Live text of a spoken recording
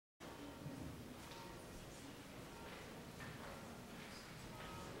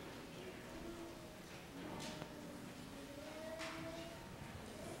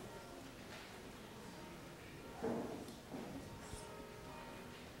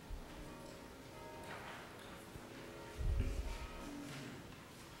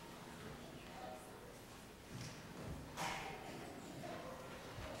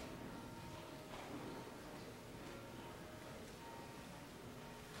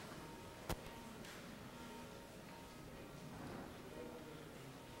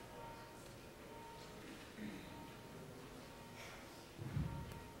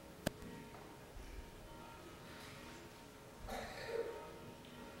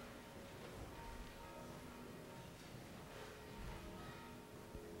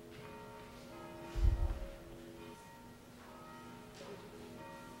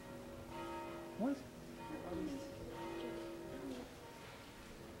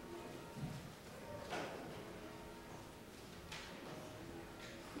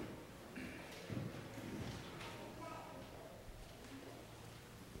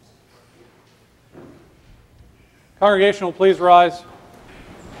Congregation will please rise.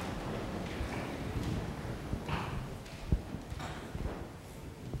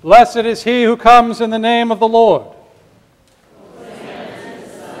 Blessed is he who comes in the name of the Lord.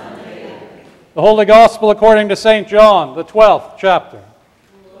 The Holy Gospel according to St. John, the 12th chapter.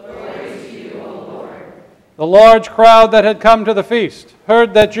 Glory to you, O Lord. The large crowd that had come to the feast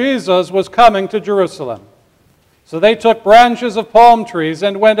heard that Jesus was coming to Jerusalem. So they took branches of palm trees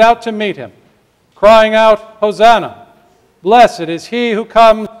and went out to meet him, crying out, Hosanna! Blessed is he who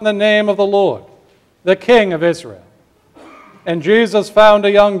comes in the name of the Lord, the King of Israel. And Jesus found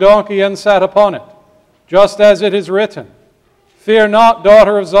a young donkey and sat upon it, just as it is written, Fear not,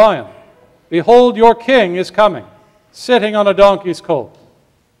 daughter of Zion. Behold, your king is coming, sitting on a donkey's colt.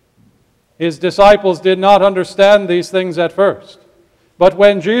 His disciples did not understand these things at first, but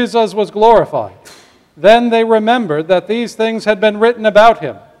when Jesus was glorified, then they remembered that these things had been written about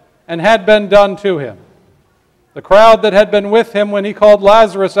him and had been done to him. The crowd that had been with him when he called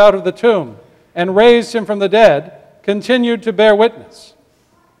Lazarus out of the tomb and raised him from the dead continued to bear witness.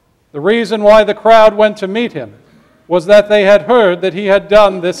 The reason why the crowd went to meet him was that they had heard that he had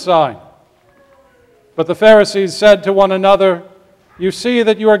done this sign. But the Pharisees said to one another, You see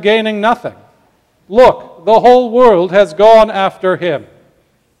that you are gaining nothing. Look, the whole world has gone after him.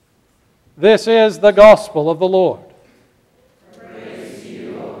 This is the gospel of the Lord. Praise to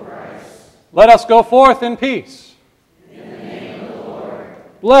you, O Christ. Let us go forth in peace. In the name of the Lord.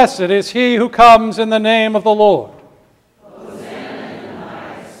 Blessed is he who comes in the name of the Lord. Hosanna in the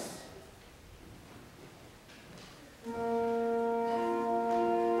highest.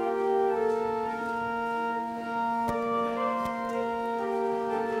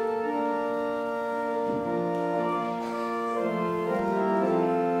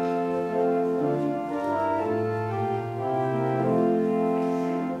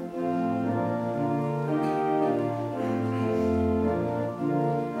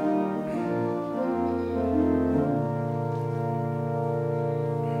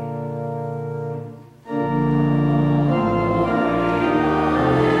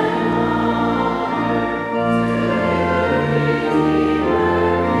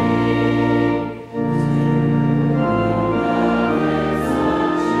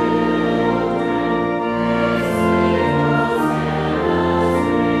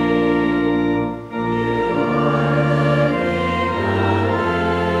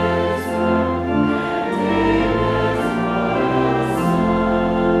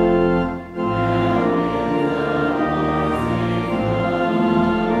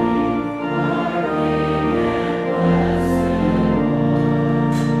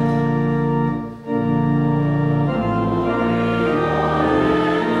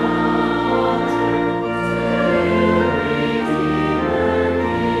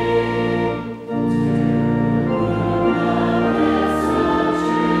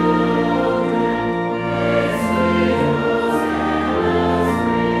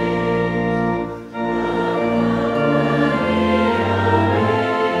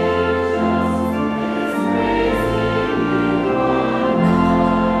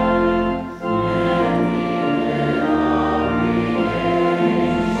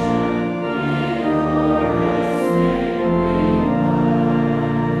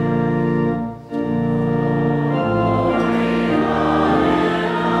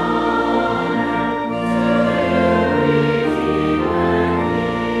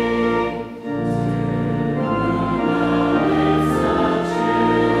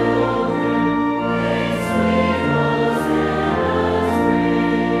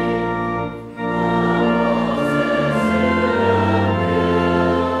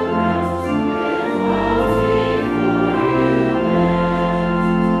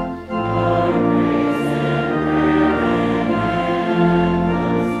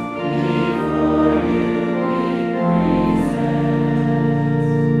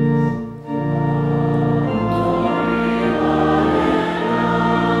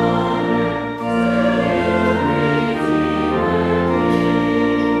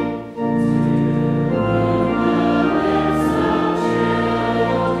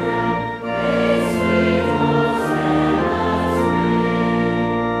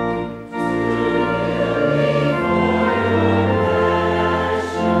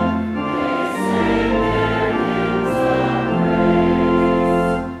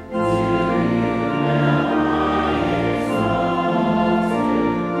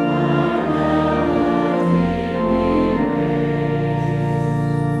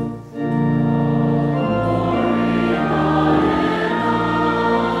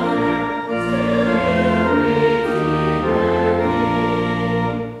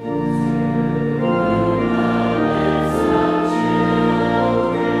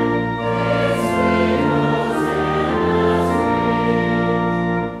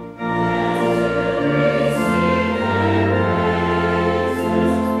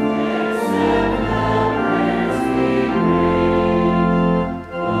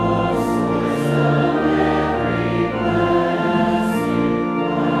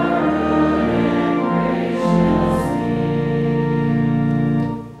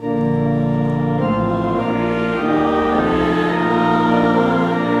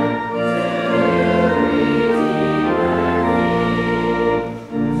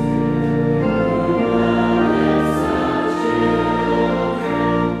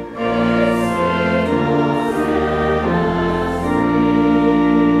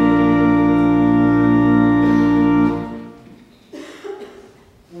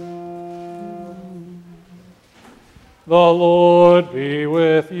 The Lord be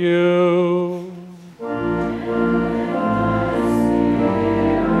with you.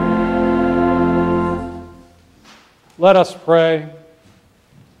 Let us pray.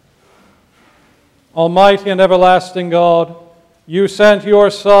 Almighty and everlasting God, you sent your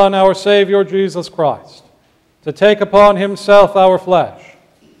Son, our Savior Jesus Christ, to take upon himself our flesh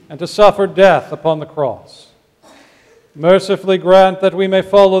and to suffer death upon the cross. Mercifully grant that we may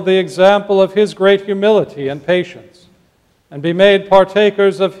follow the example of his great humility and patience and be made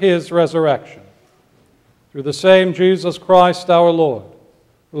partakers of his resurrection. Through the same Jesus Christ our Lord,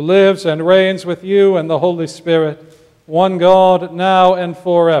 who lives and reigns with you and the Holy Spirit, one God, now and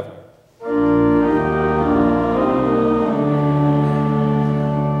forever.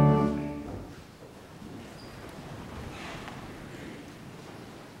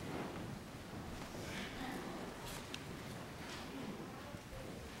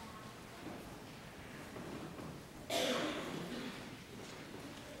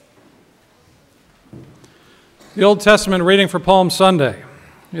 The Old Testament reading for Palm Sunday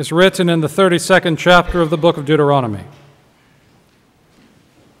is written in the 32nd chapter of the book of Deuteronomy.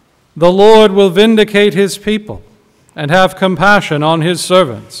 The Lord will vindicate his people and have compassion on his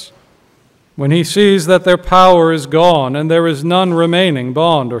servants when he sees that their power is gone and there is none remaining,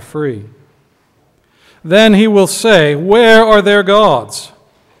 bond or free. Then he will say, "Where are their gods,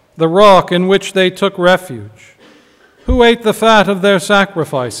 the rock in which they took refuge? Who ate the fat of their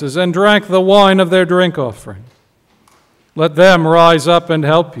sacrifices and drank the wine of their drink offering? Let them rise up and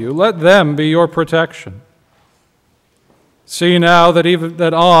help you. Let them be your protection. See now that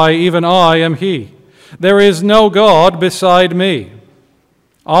even I am he. There is no God beside me.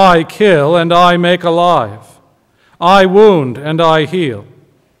 I kill and I make alive. I wound and I heal.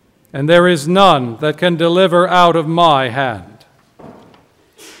 And there is none that can deliver out of my hand."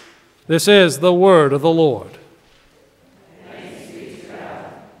 This is the word of the Lord.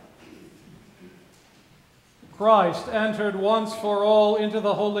 Christ entered once for all into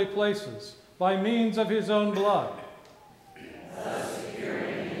the holy places by means of his own blood, thus securing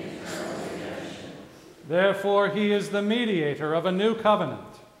eternal redemption. Therefore he is the mediator of a new covenant,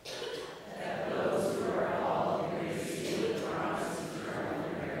 that those who are called may receive the promise of eternal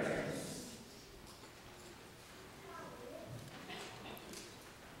inheritance.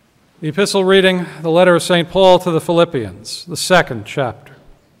 The epistle reading, the letter of St. Paul to the Philippians, the 2nd chapter.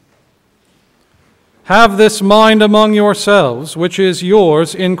 Have this mind among yourselves, which is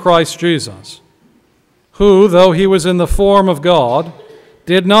yours in Christ Jesus, who, though he was in the form of God,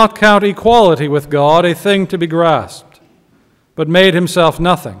 did not count equality with God a thing to be grasped, but made himself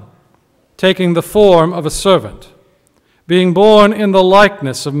nothing, taking the form of a servant, being born in the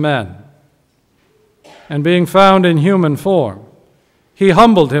likeness of men. And being found in human form, he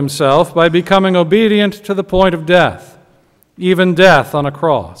humbled himself by becoming obedient to the point of death, even death on a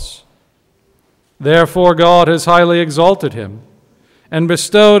cross. Therefore God has highly exalted him and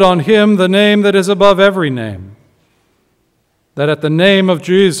bestowed on him the name that is above every name, that at the name of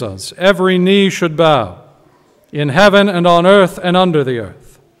Jesus every knee should bow, in heaven and on earth and under the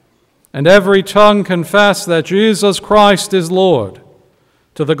earth, and every tongue confess that Jesus Christ is Lord,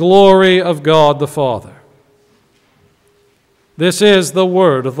 to the glory of God the Father. This is the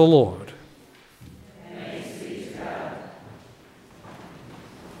word of the Lord.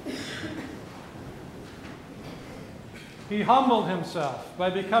 He humbled himself by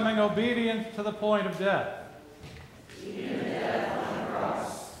becoming obedient to the point of death, even death on the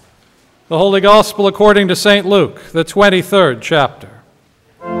cross. The Holy Gospel according to St. Luke, the 23rd chapter.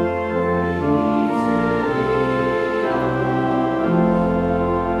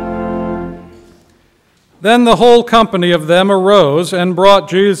 Then the whole company of them arose and brought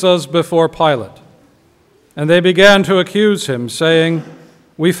Jesus before Pilate. And they began to accuse him, saying,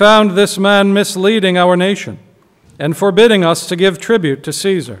 "We found this man misleading our nation, and forbidding us to give tribute to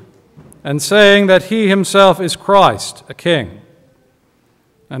Caesar, and saying that he himself is Christ, a king."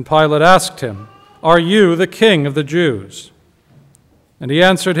 And Pilate asked him, "Are you the king of the Jews?" And he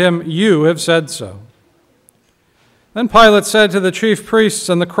answered him, "You have said so." Then Pilate said to the chief priests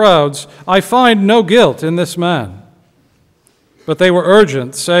and the crowds, "I find no guilt in this man." But they were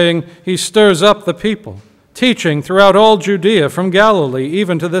urgent, saying, "He stirs up the people, teaching throughout all Judea from Galilee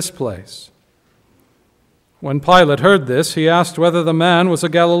even to this place." When Pilate heard this, he asked whether the man was a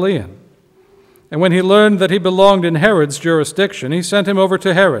Galilean. And when he learned that he belonged in Herod's jurisdiction, he sent him over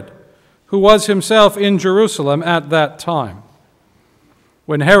to Herod, who was himself in Jerusalem at that time.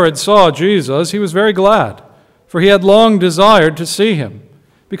 When Herod saw Jesus, he was very glad, for he had long desired to see him,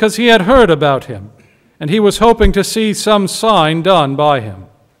 because he had heard about him, and he was hoping to see some sign done by him.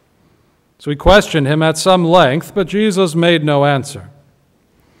 So he questioned him at some length, but Jesus made no answer.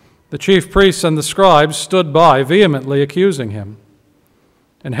 The chief priests and the scribes stood by, vehemently accusing him.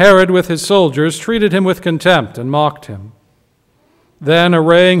 And Herod with his soldiers treated him with contempt and mocked him. Then,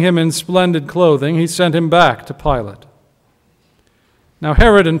 arraying him in splendid clothing, he sent him back to Pilate. Now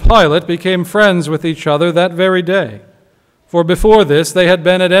Herod and Pilate became friends with each other that very day, for before this they had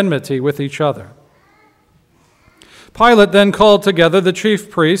been at enmity with each other. Pilate then called together the chief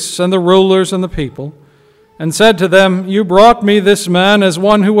priests and the rulers and the people, and said to them, "You brought me this man as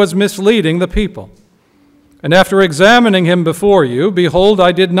one who was misleading the people. And after examining him before you, behold,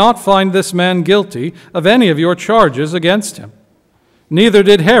 I did not find this man guilty of any of your charges against him. Neither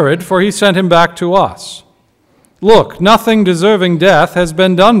did Herod, for he sent him back to us. Look, nothing deserving death has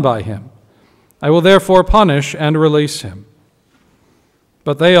been done by him. I will therefore punish and release him."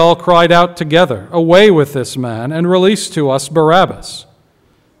 But they all cried out together, "Away with this man, and release to us Barabbas,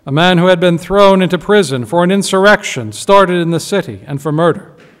 a man who had been thrown into prison for an insurrection started in the city and for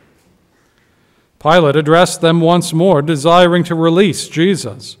murder." Pilate addressed them once more, desiring to release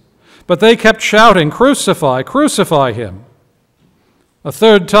Jesus. But they kept shouting, "Crucify, crucify him." A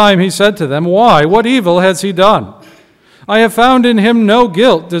third time he said to them, "Why? What evil has he done? I have found in him no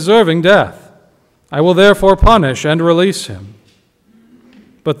guilt deserving death. I will therefore punish and release him."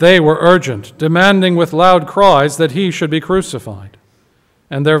 But they were urgent, demanding with loud cries that he should be crucified,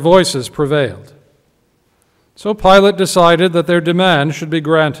 and their voices prevailed. So Pilate decided that their demand should be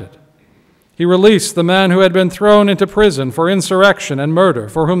granted. He released the man who had been thrown into prison for insurrection and murder,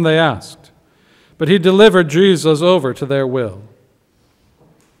 for whom they asked, but he delivered Jesus over to their will.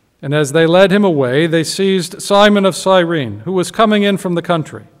 And as they led him away, they seized Simon of Cyrene, who was coming in from the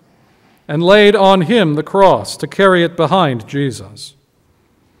country, and laid on him the cross to carry it behind Jesus.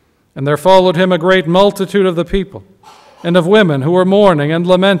 And there followed him a great multitude of the people, and of women who were mourning and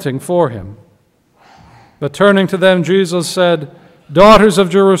lamenting for him. But turning to them, Jesus said, "Daughters of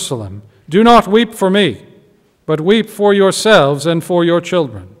Jerusalem, do not weep for me, but weep for yourselves and for your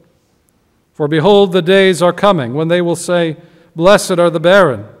children. For behold, the days are coming when they will say, 'Blessed are the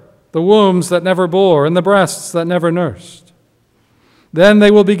barren, the wombs that never bore, and the breasts that never nursed.' Then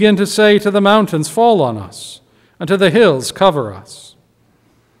they will begin to say to the mountains, 'Fall on us,' and to the hills, 'Cover us.'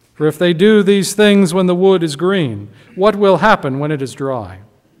 For if they do these things when the wood is green, what will happen when it is dry?"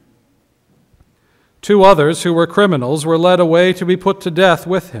 2 others who were criminals were led away to be put to death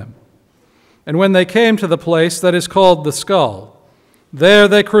with him. And when they came to the place that is called the Skull, there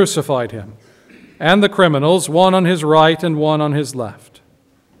they crucified him, and the criminals, one on his right and one on his left.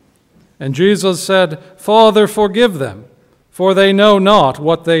 And Jesus said, "Father, forgive them, for they know not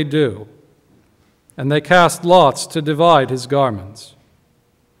what they do." And they cast lots to divide his garments.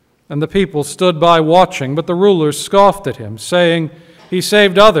 And the people stood by watching, but the rulers scoffed at him, saying, "He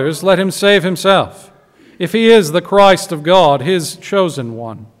saved others, let him save himself, if he is the Christ of God, his chosen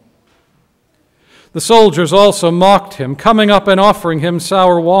one." The soldiers also mocked him, coming up and offering him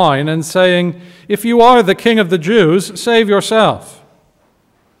sour wine, and saying, "If you are the King of the Jews, save yourself."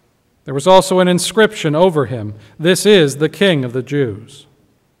 There was also an inscription over him, "This is the King of the Jews."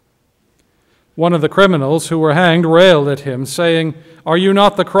 One of the criminals who were hanged railed at him, saying, "Are you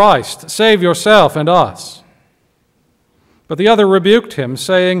not the Christ? Save yourself and us." But the other rebuked him,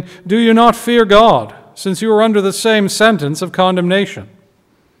 saying, "Do you not fear God, since you are under the same sentence of condemnation?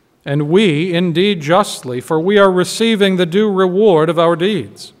 And we, indeed, justly, for we are receiving the due reward of our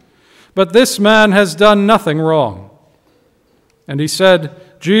deeds. But this man has done nothing wrong." And he said,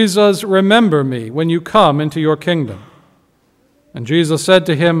 "Jesus, remember me when you come into your kingdom." And Jesus said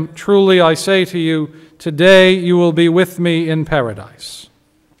to him, "Truly I say to you, today you will be with me in paradise."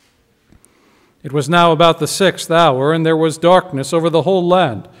 It was now about the 6th hour, and there was darkness over the whole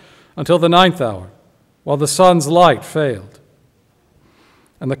land until the 9th hour, while the sun's light failed.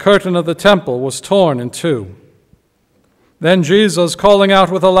 And the curtain of the temple was torn in two. Then Jesus, calling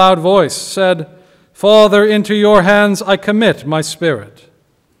out with a loud voice, said, "Father, into your hands I commit my spirit."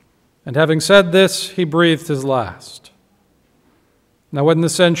 And having said this, he breathed his last. Now when the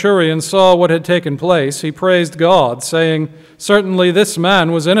centurion saw what had taken place, he praised God, saying, "Certainly this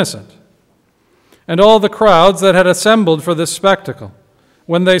man was innocent." And all the crowds that had assembled for this spectacle,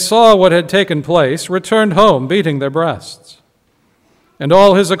 when they saw what had taken place, returned home, beating their breasts. And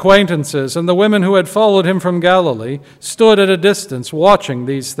all his acquaintances and the women who had followed him from Galilee stood at a distance watching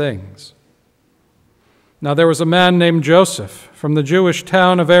these things. Now there was a man named Joseph from the Jewish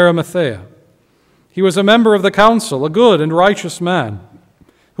town of Arimathea. He was a member of the council, a good and righteous man,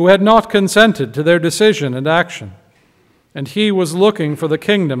 who had not consented to their decision and action, and he was looking for the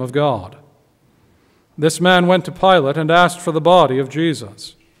kingdom of God. This man went to Pilate and asked for the body of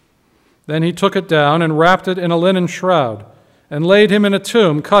Jesus. Then he took it down and wrapped it in a linen shroud, and laid him in a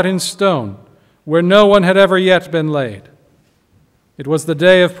tomb cut in stone, where no one had ever yet been laid. It was the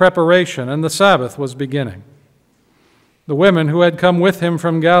day of preparation, and the Sabbath was beginning. The women who had come with him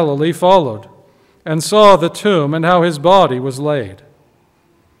from Galilee followed, and saw the tomb and how his body was laid.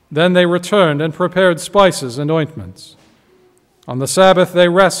 Then they returned and prepared spices and ointments. On the Sabbath they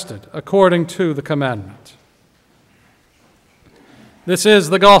rested, according to the commandment. This is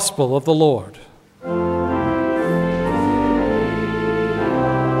the gospel of the Lord.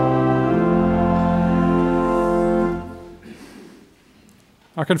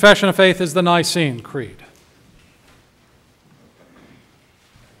 Our confession of faith is the Nicene Creed.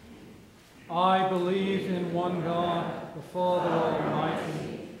 I believe in one God, the Father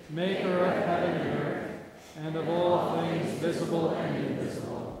Almighty, maker of heaven and earth, and of all things visible and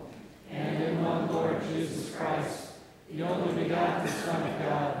invisible, and in one Lord Jesus Christ, the only begotten Son of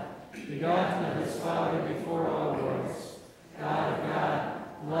God, begotten of his Father before all worlds, God of God,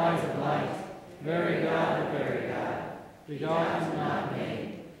 light of light, very God of very God, begotten, not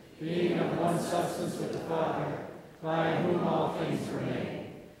made, being of one substance with the Father, by whom all things were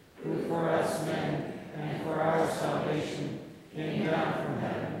made, who for us men and for our salvation came down from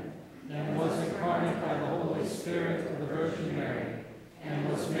heaven, and was incarnate by the Holy Spirit of the Virgin Mary, and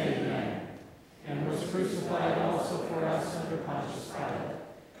was made man, and was crucified also for us under Pontius Pilate.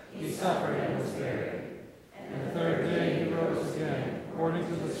 He suffered and was buried, and the third day he rose again, according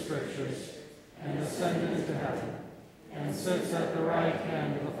to the Scriptures, and ascended into heaven, and sits at the right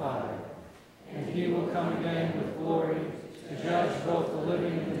hand of the Father. And he will come again with glory to judge both the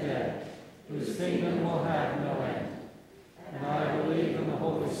living and the dead, whose kingdom will have no end. And I believe in the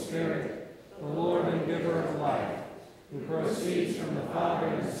Holy Spirit, the Lord and giver of life, who proceeds from the Father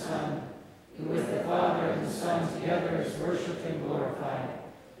and the Son, who with the Father and the Son together is worshipped and glorified,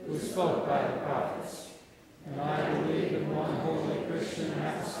 who spoke by the prophets. And I believe in one holy Christian and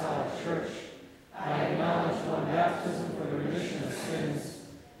apostolic church. I acknowledge one baptism for the remission of sins,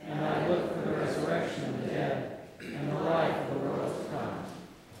 and I look for the resurrection of the dead and the life of the world to come.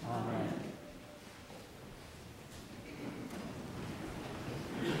 Amen.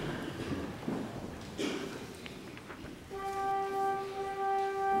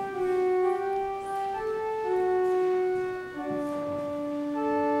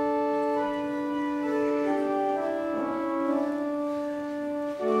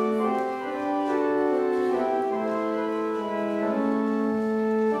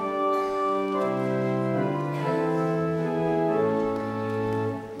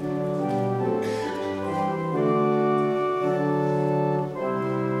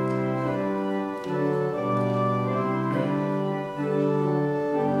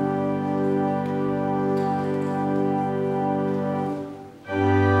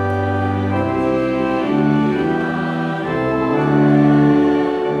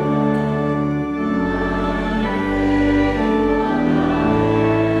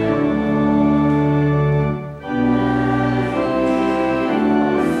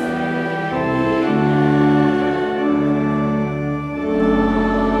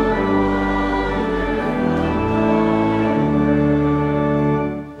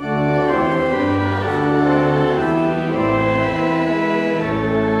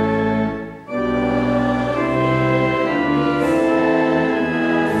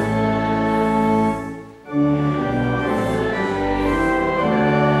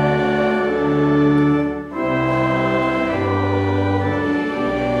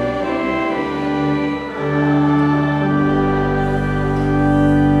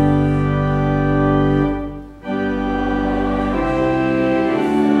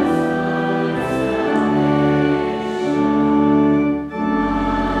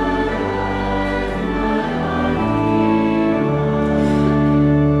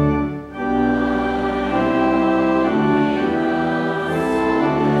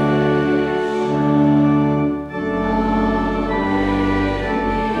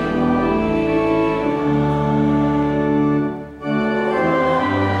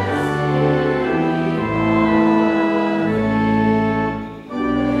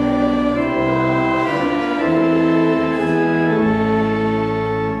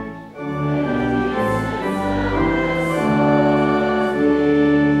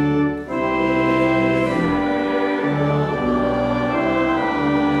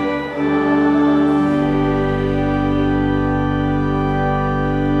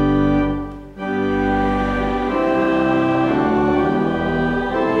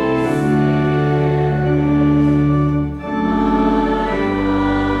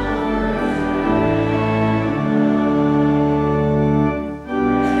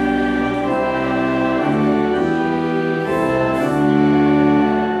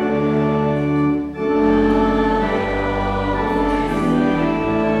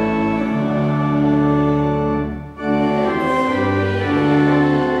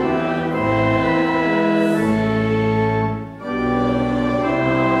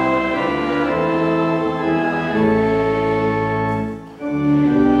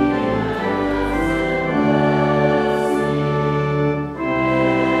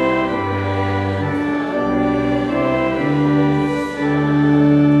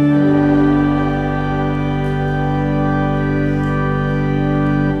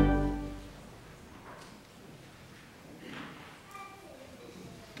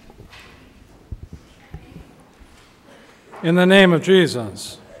 In the name of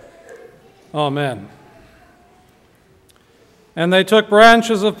Jesus. Amen. And they took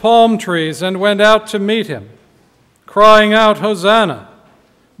branches of palm trees and went out to meet him, crying out, Hosanna!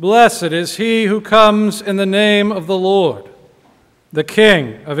 Blessed is he who comes in the name of the Lord, the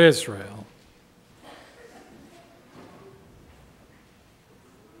King of Israel.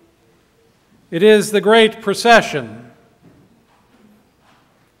 It is the great procession.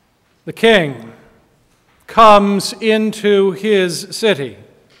 The King comes into his city,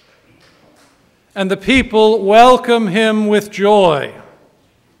 and the people welcome him with joy.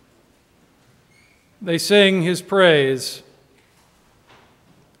 They sing his praise.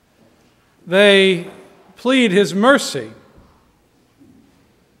 They plead his mercy.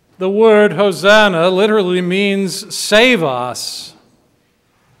 The word Hosanna literally means save us.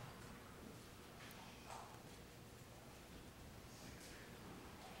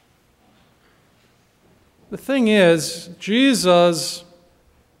 The thing is, Jesus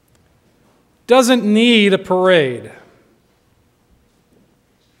doesn't need a parade.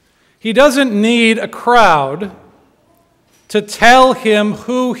 He doesn't need a crowd to tell him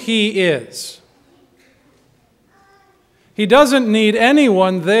who he is. He doesn't need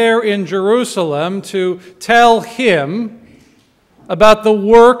anyone there in Jerusalem to tell him about the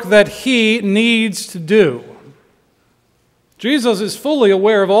work that he needs to do. Jesus is fully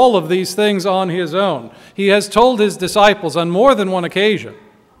aware of all of these things on his own. He has told his disciples on more than one occasion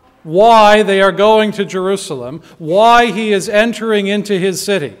why they are going to Jerusalem, why he is entering into his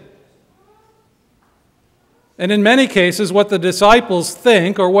city. And in many cases, what the disciples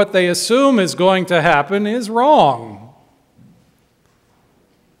think or what they assume is going to happen is wrong.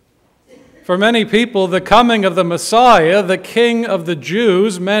 For many people, the coming of the Messiah, the King of the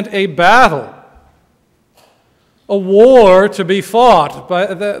Jews, meant a battle. A war to be fought,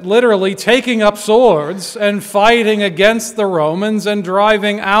 literally taking up swords and fighting against the Romans and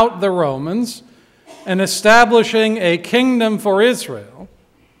driving out the Romans and establishing a kingdom for Israel,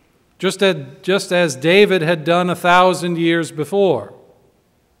 just as David had done 1,000 years before.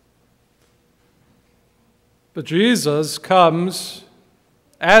 But Jesus comes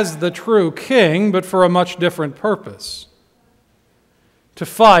as the true king, but for a much different purpose. To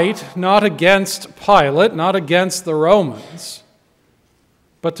fight not against Pilate, not against the Romans,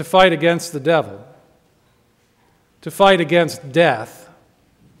 but to fight against the devil, to fight against death,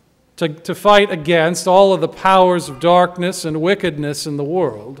 to fight against all of the powers of darkness and wickedness in the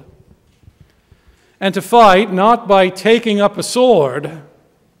world, and to fight not by taking up a sword,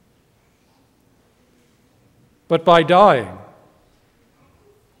 but by dying,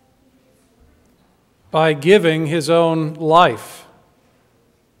 by giving his own life,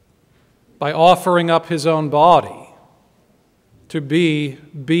 by offering up his own body to be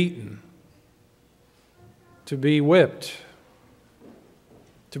beaten, to be whipped,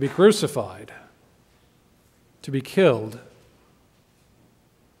 to be crucified, to be killed.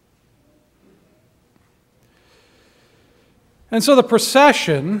 And so the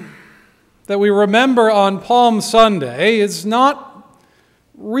procession that we remember on Palm Sunday is not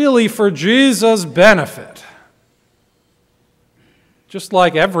really for Jesus' benefit. Just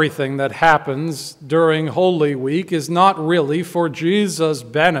like everything that happens during Holy Week is not really for Jesus'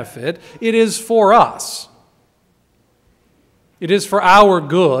 benefit, it is for us. It is for our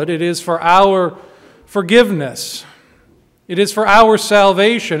good. It is for our forgiveness. It is for our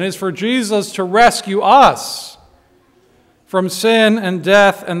salvation. It is for Jesus to rescue us from sin and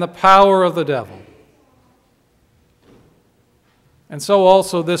death and the power of the devil. And so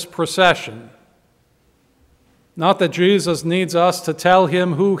also this procession. Not that Jesus needs us to tell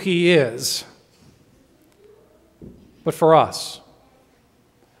him who he is, but for us,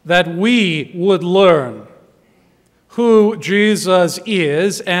 that we would learn who Jesus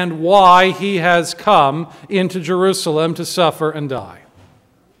is and why he has come into Jerusalem to suffer and die.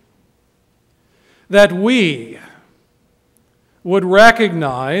 That we would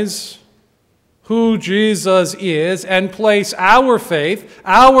recognize who Jesus is and place our faith,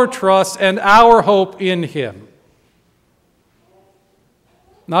 our trust, and our hope in him.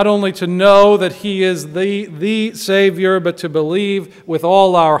 Not only to know that he is the Savior, but to believe with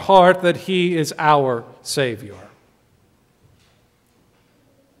all our heart that he is our Savior.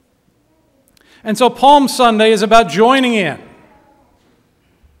 And so Palm Sunday is about joining in.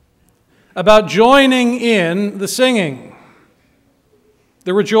 About joining in the singing,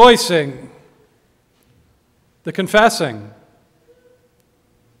 the rejoicing, the confessing,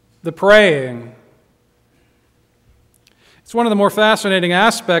 the praying. It's one of the more fascinating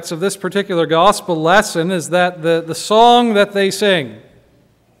aspects of this particular gospel lesson is that the song that they sing,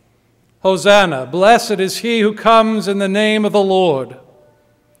 Hosanna, blessed is he who comes in the name of the Lord,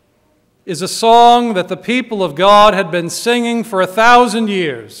 is a song that the people of God had been singing for 1,000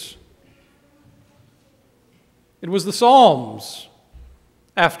 years. It was the Psalms,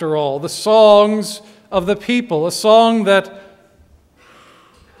 after all, the songs of the people, a song that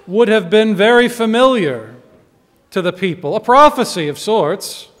would have been very familiar to the people, a prophecy of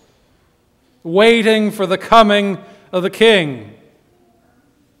sorts, waiting for the coming of the King.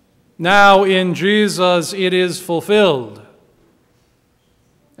 Now in Jesus it is fulfilled,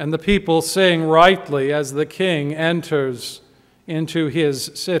 and the people sing rightly as the King enters into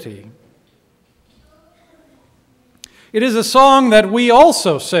his city. It is a song that we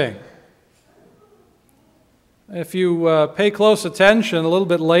also sing. If you pay close attention a little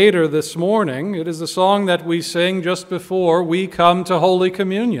bit later this morning, it is a song that we sing just before we come to Holy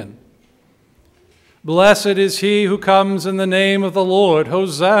Communion. Blessed is he who comes in the name of the Lord.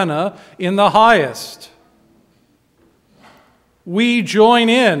 Hosanna in the highest. We join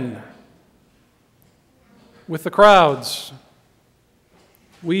in with the crowds.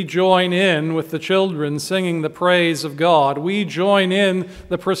 We join in with the children singing the praise of God. We join in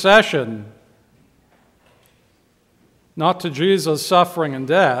the procession, not to Jesus' suffering and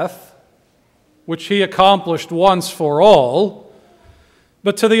death, which he accomplished once for all,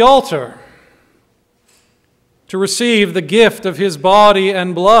 but to the altar, to receive the gift of his body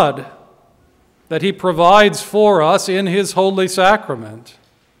and blood that he provides for us in his holy sacrament.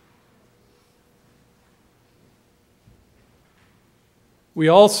 We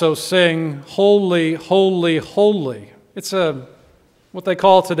also sing, Holy, Holy, Holy. It's what they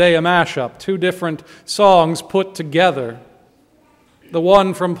call today a mashup, two different songs put together. The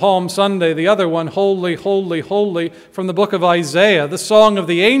one from Palm Sunday, the other one, Holy, Holy, Holy, from the book of Isaiah, the song of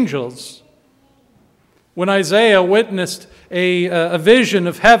the angels. When Isaiah witnessed a vision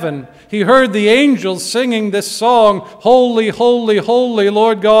of heaven, he heard the angels singing this song, Holy, Holy, Holy,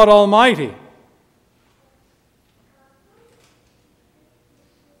 Lord God Almighty.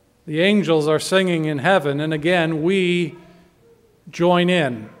 The angels are singing in heaven, and again, we join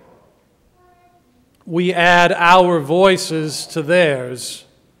in. We add our voices to theirs.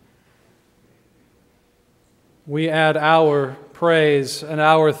 We add our praise and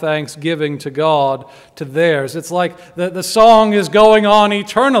our thanksgiving to God to theirs. It's like the song is going on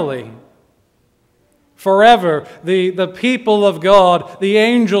eternally. Forever, the people of God, the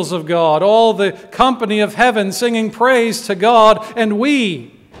angels of God, all the company of heaven singing praise to God, and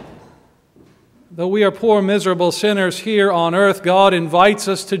we, though we are poor, miserable sinners here on earth, God invites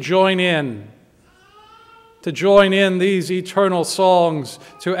us to join in these eternal songs,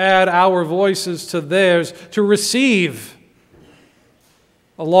 to add our voices to theirs, to receive,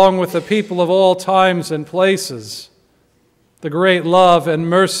 along with the people of all times and places, the great love and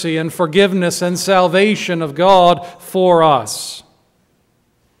mercy and forgiveness and salvation of God for us.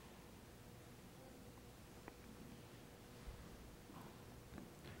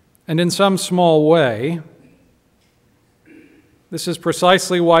 And in some small way, this is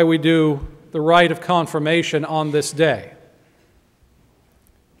precisely why we do the Rite of Confirmation on this day.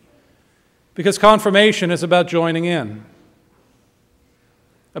 Because confirmation is about joining in,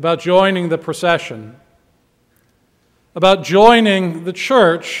 about joining the procession, about joining the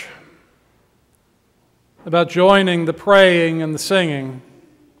church, about joining the praying and the singing,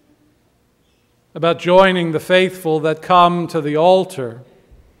 about joining the faithful that come to the altar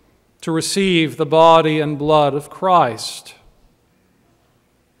to receive the body and blood of Christ.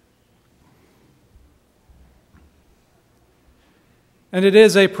 And it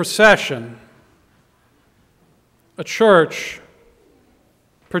is a procession, a church,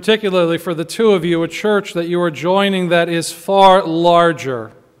 particularly for the two of you, a church that you are joining that is far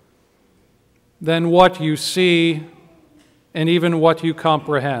larger than what you see and even what you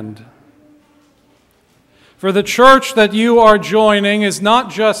comprehend. For the church that you are joining is not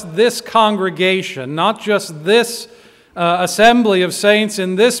just this congregation, not just this assembly of saints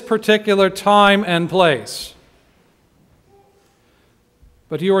in this particular time and place,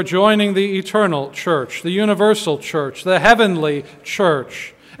 but you are joining the eternal church, the universal church, the heavenly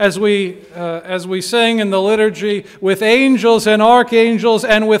church, as we sing in the liturgy, with angels and archangels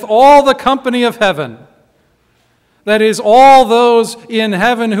and with all the company of heaven. That is, all those in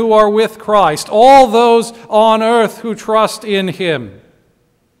heaven who are with Christ, all those on earth who trust in Him,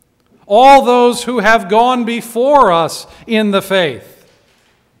 all those who have gone before us in the faith,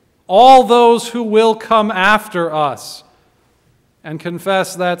 all those who will come after us and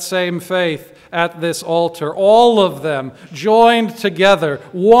confess that same faith at this altar, all of them joined together,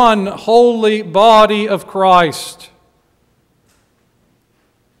 one holy body of Christ.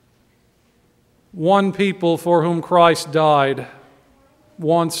 One people for whom Christ died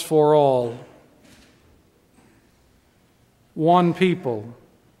once for all. One people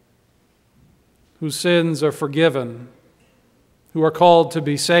whose sins are forgiven, who are called to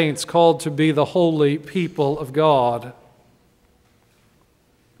be saints, called to be the holy people of God.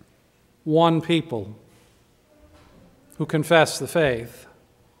 One people who confess the faith.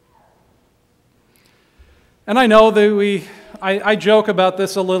 And I know that I joke about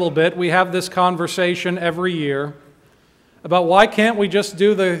this a little bit. We have this conversation every year about why can't we just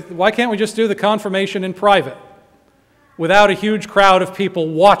do the confirmation in private without a huge crowd of people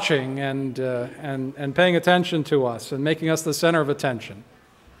watching and paying attention to us and making us the center of attention.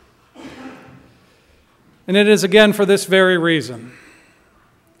 And it is again for this very reason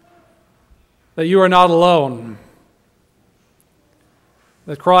that you are not alone,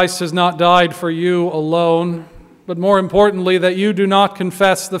 that Christ has not died for you alone, but more importantly, that you do not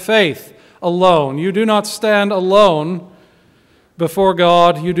confess the faith alone. You do not stand alone before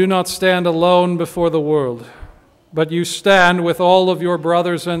God. You do not stand alone before the world, but you stand with all of your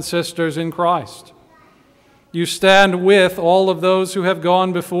brothers and sisters in Christ. You stand with all of those who have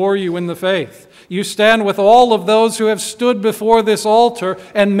gone before you in the faith. You stand with all of those who have stood before this altar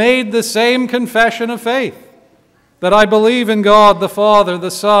and made the same confession of faith, that I believe in God the Father,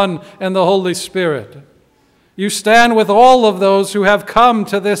 the Son, and the Holy Spirit. You stand with all of those who have come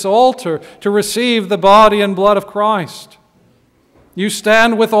to this altar to receive the body and blood of Christ. You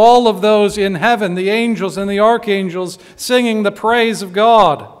stand with all of those in heaven, the angels and the archangels, singing the praise of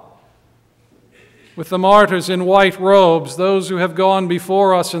God. With the martyrs in white robes, those who have gone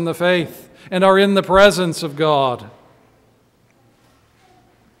before us in the faith and are in the presence of God.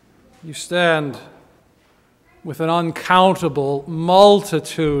 You stand with an uncountable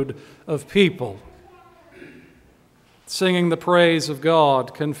multitude of people, singing the praise of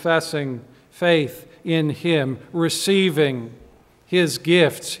God, confessing faith in Him, receiving His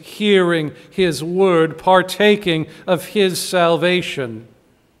gifts, hearing His word, partaking of His salvation.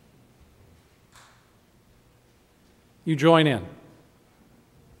 You join in.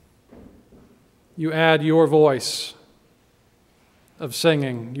 You add your voice of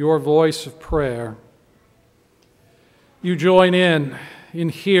singing, your voice of prayer. You join in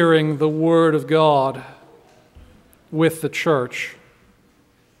hearing the word of God with the church.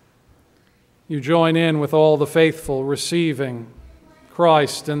 You join in with all the faithful receiving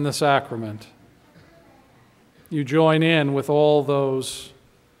Christ in the sacrament. You join in with all those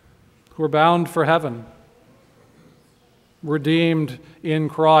who are bound for heaven, redeemed in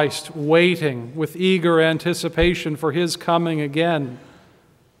Christ, waiting with eager anticipation for His coming again,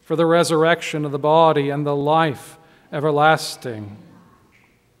 for the resurrection of the body and the life everlasting.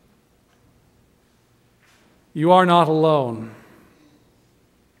 You are not alone.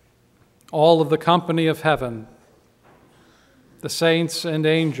 All of the company of heaven, the saints and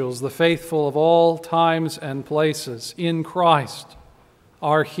angels, the faithful of all times and places in Christ,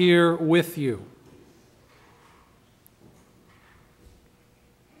 are here with you.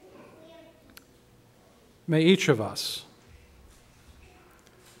 May each of us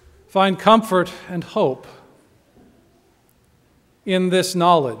find comfort and hope in this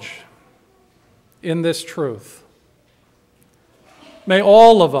knowledge, in this truth. May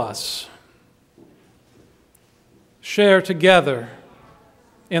all of us share together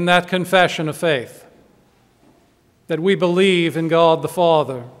in that confession of faith, that we believe in God the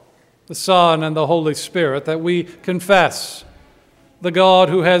Father, the Son, and the Holy Spirit, that we confess the God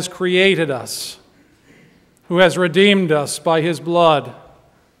who has created us, who has redeemed us by His blood,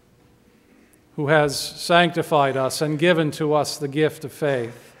 who has sanctified us and given to us the gift of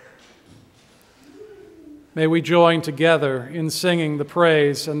faith. May we join together in singing the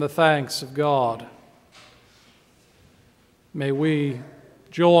praise and the thanks of God. May we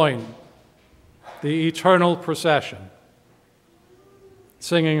join the eternal procession,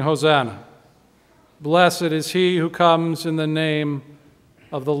 singing Hosanna. Blessed is he who comes in the name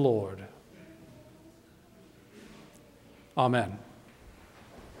of the Lord. Amen.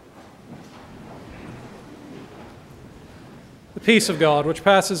 The peace of God, which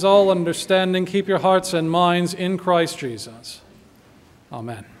passes all understanding, keep your hearts and minds in Christ Jesus.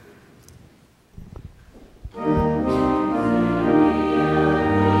 Amen.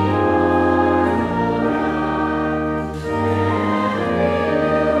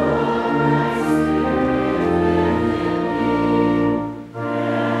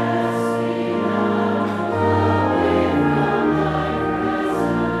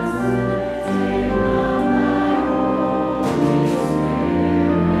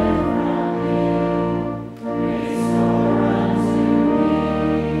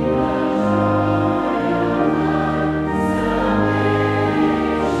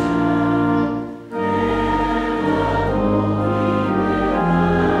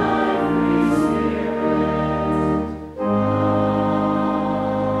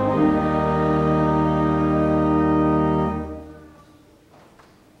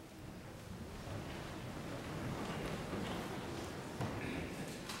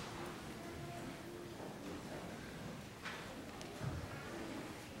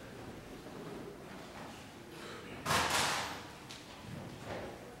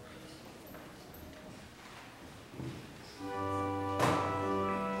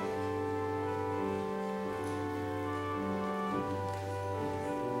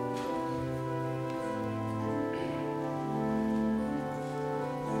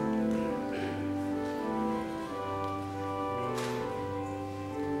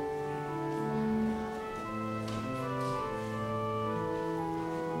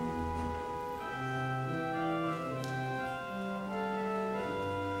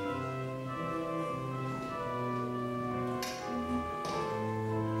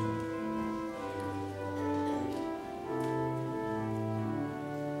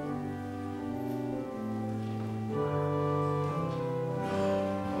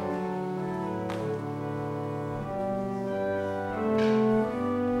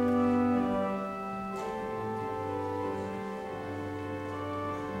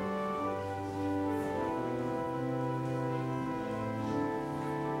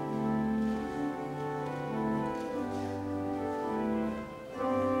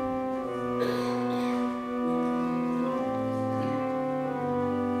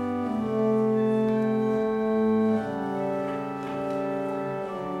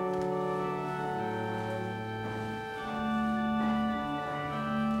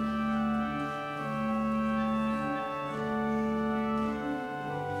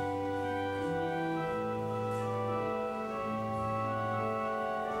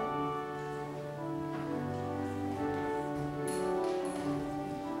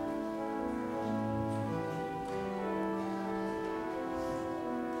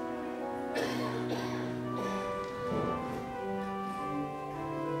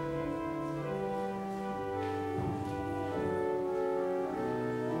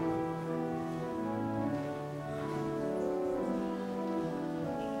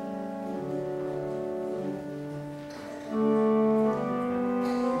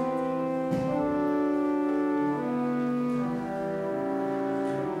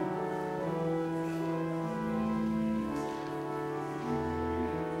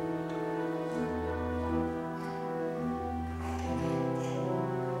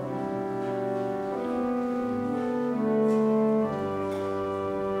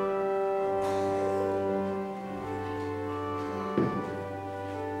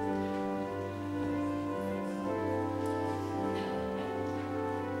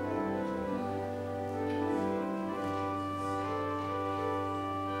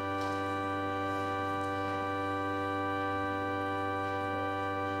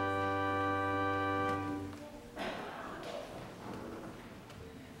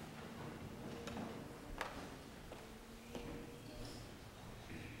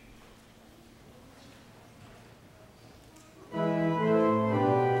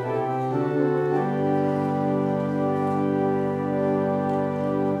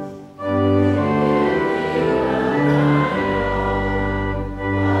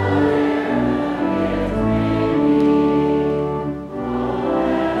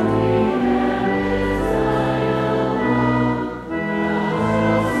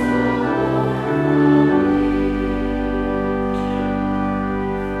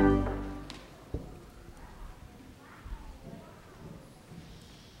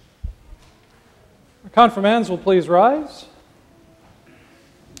 Confirmands will please rise.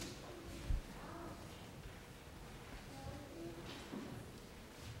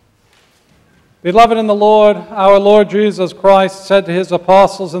 Beloved in the Lord, our Lord Jesus Christ said to his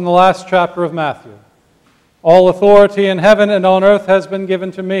apostles in the last chapter of Matthew, "All authority in heaven and on earth has been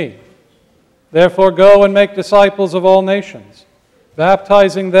given to me. Therefore go and make disciples of all nations,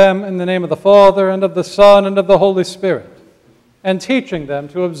 baptizing them in the name of the Father and of the Son and of the Holy Spirit, and teaching them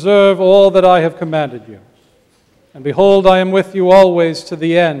to observe all that I have commanded you. And behold, I am with you always to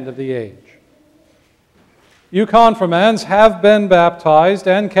the end of the age." You confirmands have been baptized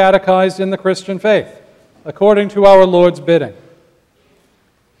and catechized in the Christian faith, according to our Lord's bidding.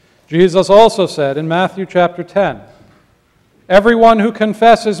 Jesus also said in Matthew chapter 10, "Everyone who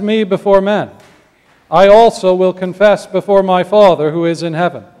confesses me before men, I also will confess before my Father who is in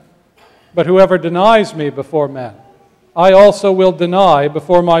heaven. But whoever denies me before men, I also will deny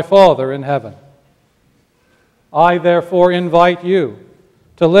before my Father in heaven." I therefore invite you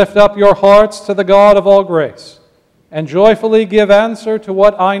to lift up your hearts to the God of all grace, and joyfully give answer to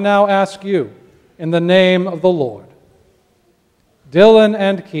what I now ask you in the name of the Lord. Dylan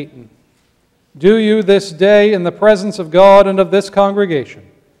and Keaton, do you this day in the presence of God and of this congregation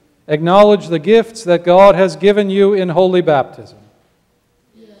acknowledge the gifts that God has given you in holy baptism?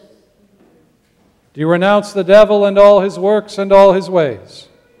 Yes. Do you renounce the devil and all his works and all his ways?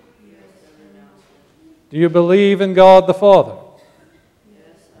 Yes. Do you believe in God the Father?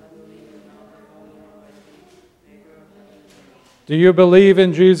 Do you believe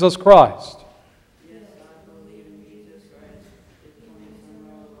in Jesus Christ? Yes, I believe in Jesus Christ, his only Son,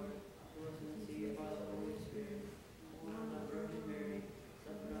 our Lord, who was conceived by the Holy Spirit, born of the Virgin Mary,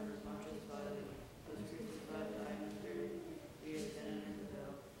 suffered under Pontius Pilate, was crucified, died, and buried. He ascended into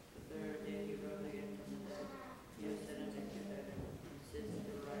hell. The third day he rose again from the dead. He ascended into heaven, and sits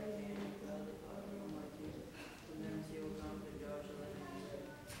at the right hand of God the Father Almighty. From thence he will come to judge the living and the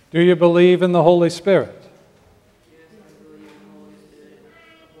dead. Do you believe in the Holy Spirit?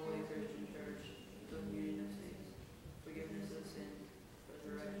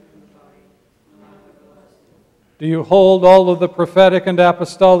 Do you hold all of the prophetic and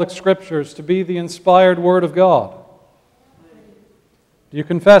apostolic scriptures to be the inspired Word of God? Do you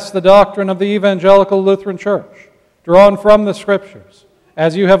confess the doctrine of the Evangelical Lutheran Church, drawn from the Scriptures,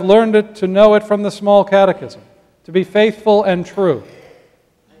 as you have learned it to know it from the small catechism, to be faithful and true?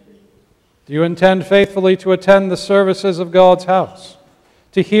 Do you intend faithfully to attend the services of God's house,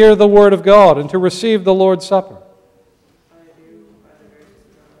 to hear the Word of God, and to receive the Lord's Supper?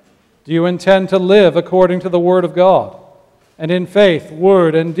 Do you intend to live according to the Word of God, and in faith,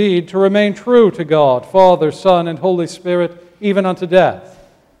 word, and deed to remain true to God, Father, Son, and Holy Spirit, even unto death?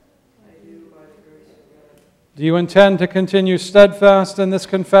 I do, by the grace of God. Do you intend to continue steadfast in this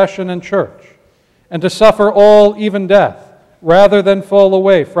confession and church, and to suffer all, even death, rather than fall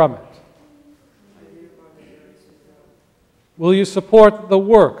away from it? I do, by the grace of God. Will you support the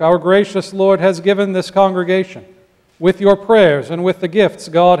work our gracious Lord has given this congregation, with your prayers and with the gifts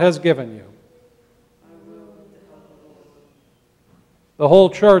God has given you? I will, with the help of the Lord. The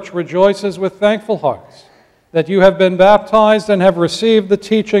whole church rejoices with thankful hearts that you have been baptized and have received the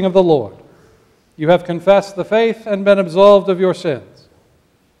teaching of the Lord. You have confessed the faith and been absolved of your sins.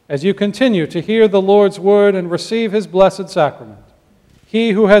 As you continue to hear the Lord's word and receive his blessed sacrament,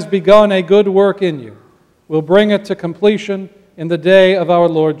 he who has begun a good work in you will bring it to completion in the day of our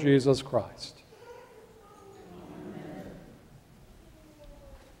Lord Jesus Christ.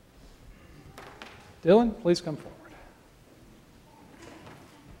 Dylan, please come forward.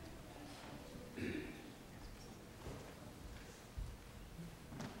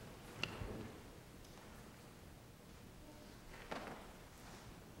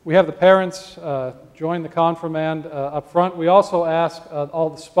 We have the parents join the confirmand up front. We also ask all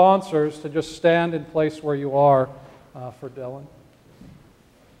the sponsors to just stand in place where you are for Dylan.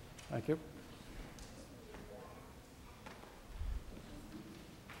 Thank you.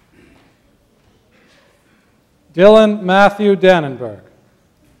 Dylan Matthew Dannenberg.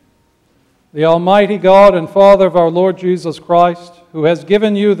 The Almighty God and Father of our Lord Jesus Christ, who has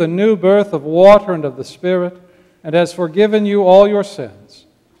given you the new birth of water and of the Spirit, and has forgiven you all your sins,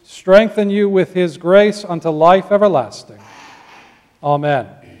 strengthen you with his grace unto life everlasting. Amen.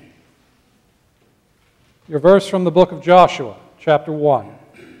 Your verse from the book of Joshua, chapter 1.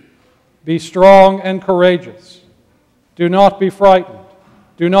 Be strong and courageous. Do not be frightened.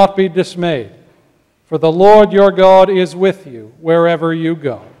 Do not be dismayed. For the Lord your God is with you wherever you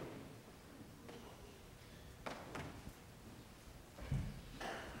go.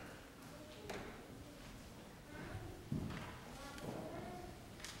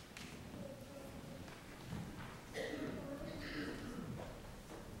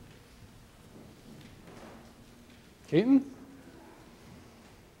 Keaton?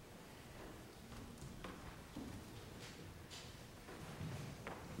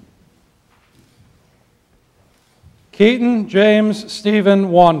 Keaton James Stephen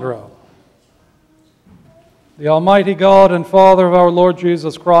Wandrow. The Almighty God and Father of our Lord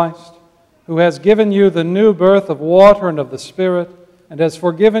Jesus Christ, who has given you the new birth of water and of the Spirit, and has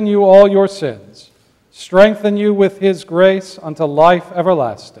forgiven you all your sins, strengthen you with his grace unto life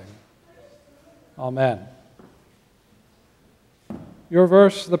everlasting. Amen. Your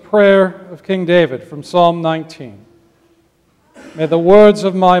verse, the prayer of King David from Psalm 19. May the words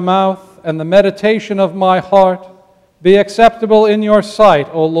of my mouth and the meditation of my heart be acceptable in your sight,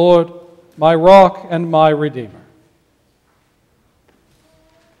 O Lord, my rock and my redeemer.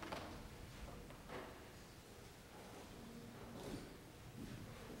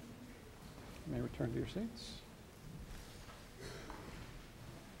 You may return to your seats.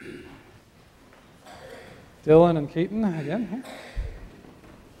 Dylan and Keaton again here.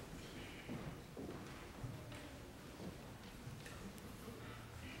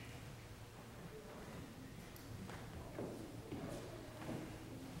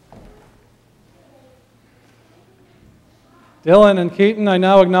 Dylan and Keaton, I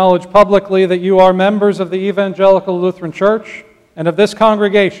now acknowledge publicly that you are members of the Evangelical Lutheran Church and of this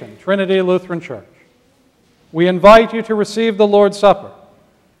congregation, Trinity Lutheran Church. We invite you to receive the Lord's Supper,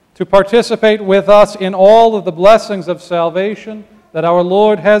 to participate with us in all of the blessings of salvation that our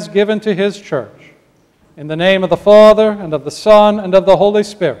Lord has given to his church. In the name of the Father, and of the Son, and of the Holy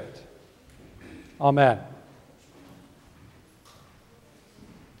Spirit. Amen.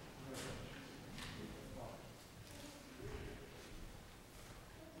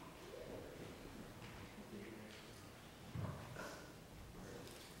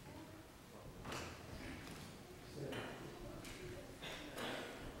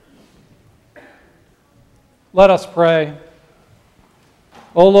 Let us pray.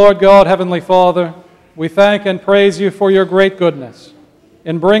 O Lord God, Heavenly Father, we thank and praise you for your great goodness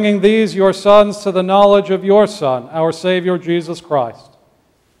in bringing these, your sons, to the knowledge of your Son, our Savior Jesus Christ,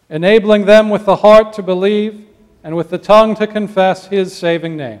 enabling them with the heart to believe and with the tongue to confess his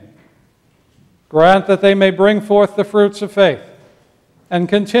saving name. Grant that they may bring forth the fruits of faith and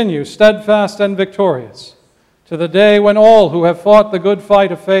continue steadfast and victorious to the day when all who have fought the good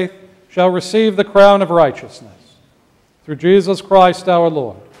fight of faith shall receive the crown of righteousness. Through Jesus Christ our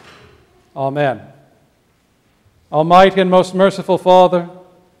Lord. Amen. Almighty and most merciful Father,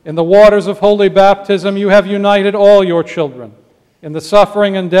 in the waters of holy baptism you have united all your children in the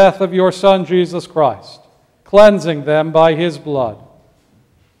suffering and death of your Son Jesus Christ, cleansing them by his blood.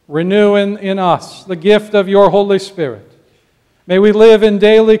 Renew in us the gift of your Holy Spirit. May we live in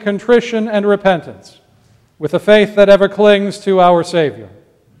daily contrition and repentance, with a faith that ever clings to our Savior.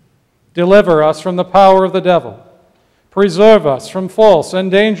 Deliver us from the power of the devil. Preserve us from false and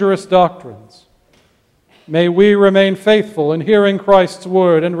dangerous doctrines. May we remain faithful in hearing Christ's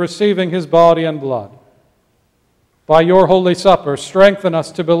word and receiving his body and blood. By your holy supper, strengthen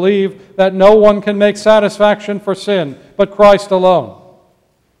us to believe that no one can make satisfaction for sin but Christ alone.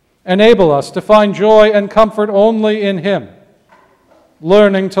 Enable us to find joy and comfort only in him,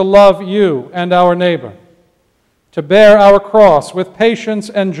 learning to love you and our neighbor, to bear our cross with patience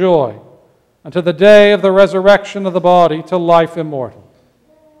and joy, unto the day of the resurrection of the body to life immortal.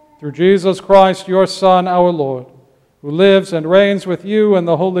 Through Jesus Christ, your Son, our Lord, who lives and reigns with you and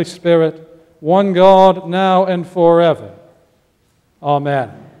the Holy Spirit, one God, now and forever.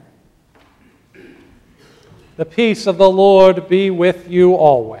 Amen. The peace of the Lord be with you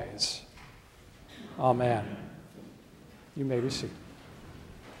always. Amen. You may be seated.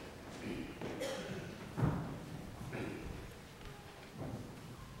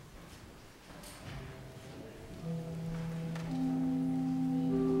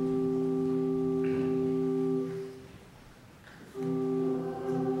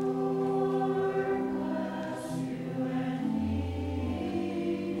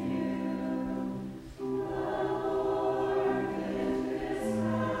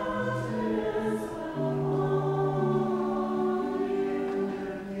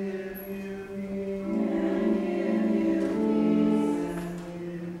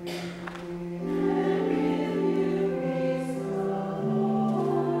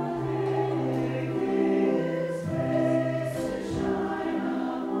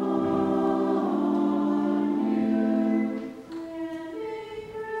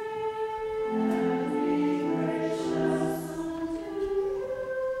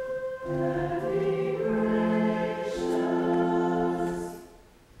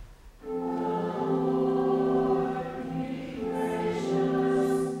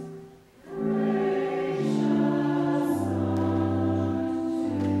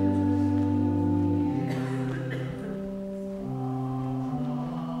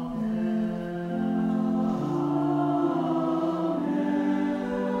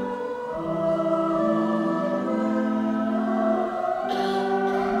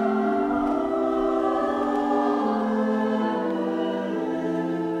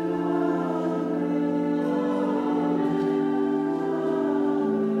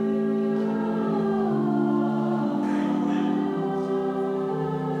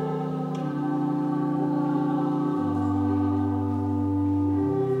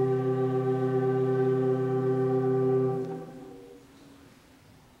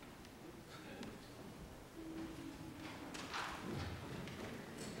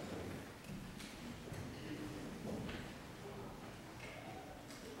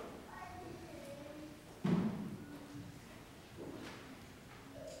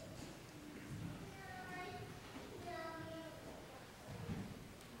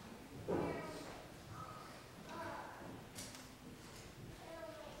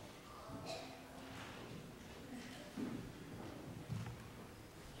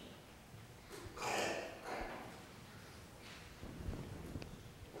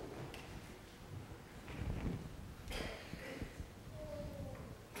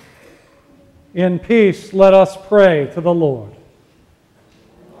 In peace, let us pray to the Lord.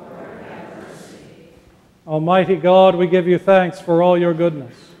 Lord, have mercy. Almighty God, we give you thanks for all your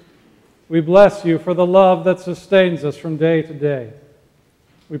goodness. We bless you for the love that sustains us from day to day.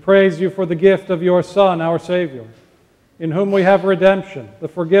 We praise you for the gift of your Son, our Savior, in whom we have redemption, the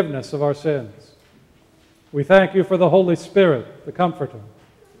forgiveness of our sins. We thank you for the Holy Spirit, the Comforter,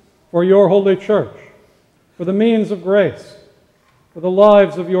 for your holy church, for the means of grace, for the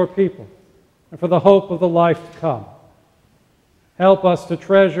lives of your people, and for the hope of the life to come. Help us to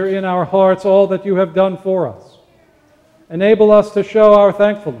treasure in our hearts all that you have done for us. Enable us to show our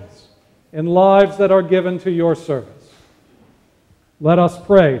thankfulness in lives that are given to your service. Let us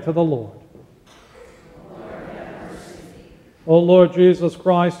pray to the Lord. Lord, have mercy. O Lord Jesus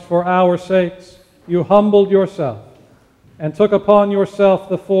Christ, for our sakes, you humbled yourself and took upon yourself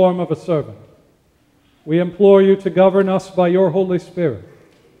the form of a servant. We implore you to govern us by your Holy Spirit.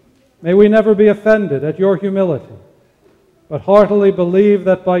 May we never be offended at your humility, but heartily believe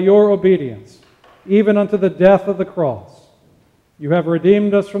that by your obedience, even unto the death of the cross, you have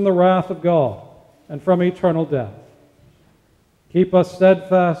redeemed us from the wrath of God and from eternal death. Keep us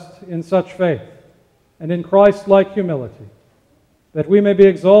steadfast in such faith and in Christ-like humility, that we may be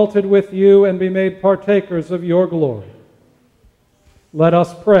exalted with you and be made partakers of your glory. Let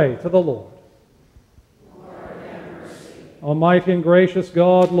us pray to the Lord. Almighty and gracious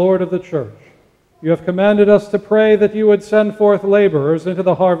God, Lord of the church, you have commanded us to pray that you would send forth laborers into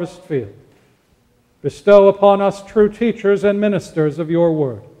the harvest field. Bestow upon us true teachers and ministers of your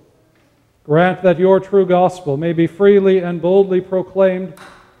word. Grant that your true gospel may be freely and boldly proclaimed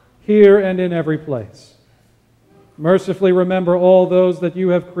here and in every place. Mercifully remember all those that you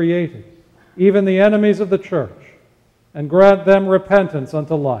have created, even the enemies of the church, and grant them repentance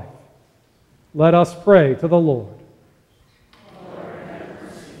unto life. Let us pray to the Lord.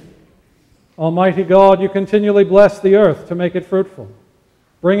 Almighty God, you continually bless the earth to make it fruitful,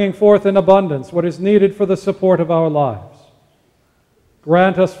 bringing forth in abundance what is needed for the support of our lives.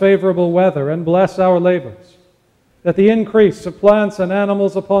 Grant us favorable weather and bless our labors, that the increase of plants and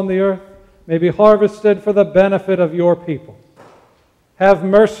animals upon the earth may be harvested for the benefit of your people. Have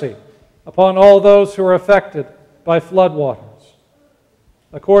mercy upon all those who are affected by floodwaters.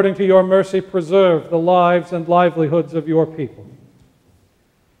 According to your mercy, preserve the lives and livelihoods of your people.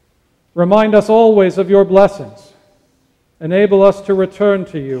 Remind us always of your blessings. Enable us to return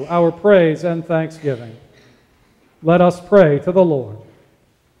to you our praise and thanksgiving. Let us pray to the Lord.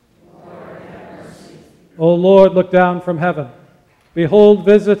 Lord, have mercy. O Lord, look down from heaven. Behold,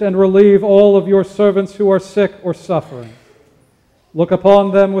 visit and relieve all of your servants who are sick or suffering. Look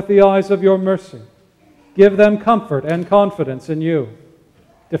upon them with the eyes of your mercy. Give them comfort and confidence in you.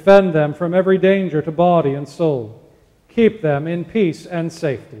 Defend them from every danger to body and soul. Keep them in peace and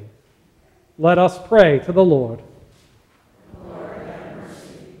safety. Let us pray to the Lord. Lord, have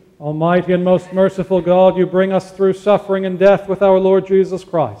mercy. Almighty and most merciful God, you bring us through suffering and death with our Lord Jesus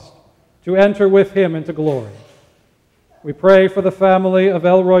Christ, to enter with him into glory. We pray for the family of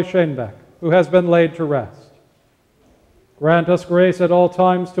Elroy Schoenbeck, who has been laid to rest. Grant us grace at all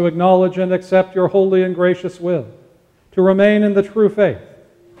times to acknowledge and accept your holy and gracious will, to remain in the true faith,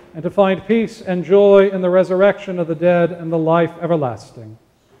 and to find peace and joy in the resurrection of the dead and the life everlasting.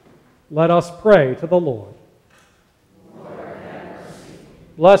 Let us pray to the Lord. Lord, have mercy.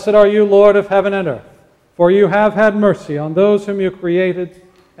 Blessed are you, Lord of heaven and earth, for you have had mercy on those whom you created,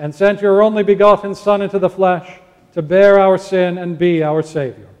 and sent your only begotten Son into the flesh to bear our sin and be our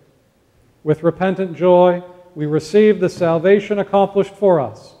Savior. With repentant joy, we receive the salvation accomplished for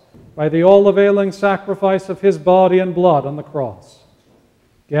us by the all-availing sacrifice of his body and blood on the cross.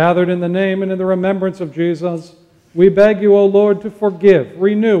 Gathered in the name and in the remembrance of Jesus, we beg you, O Lord, to forgive,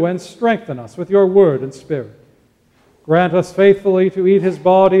 renew, and strengthen us with your word and spirit. Grant us faithfully to eat his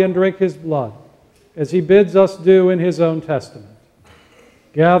body and drink his blood, as he bids us do in his own testament.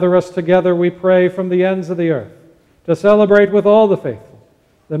 Gather us together, we pray, from the ends of the earth, to celebrate with all the faithful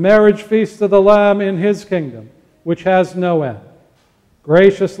the marriage feast of the Lamb in his kingdom, which has no end.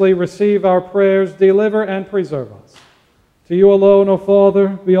 Graciously receive our prayers, deliver and preserve us. To you alone, O Father,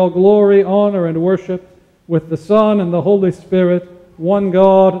 be all glory, honor, and worship, with the Son and the Holy Spirit, one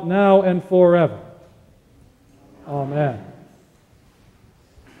God, now and forever. Amen.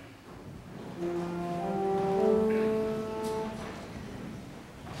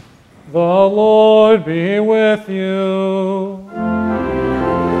 The Lord be with you.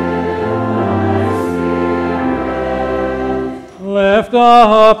 Lift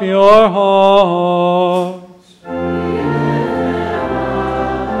up your hearts.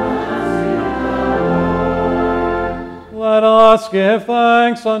 Let us us give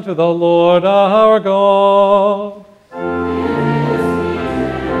thanks unto the Lord our God.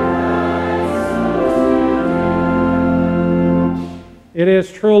 It is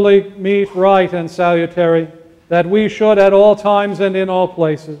truly meet, right, and salutary that we should at all times and in all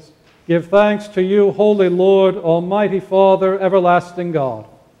places give thanks to you, Holy Lord, Almighty Father, everlasting God,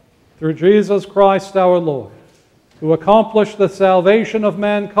 through Jesus Christ our Lord, who accomplished the salvation of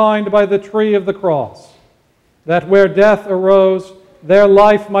mankind by the tree of the cross, that where death arose, there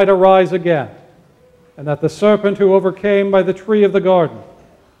life might arise again, and that the serpent who overcame by the tree of the garden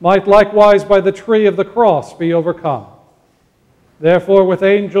might likewise by the tree of the cross be overcome. Therefore, with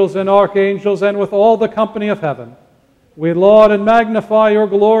angels and archangels and with all the company of heaven, we laud and magnify your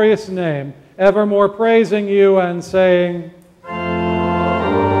glorious name, evermore praising you and saying,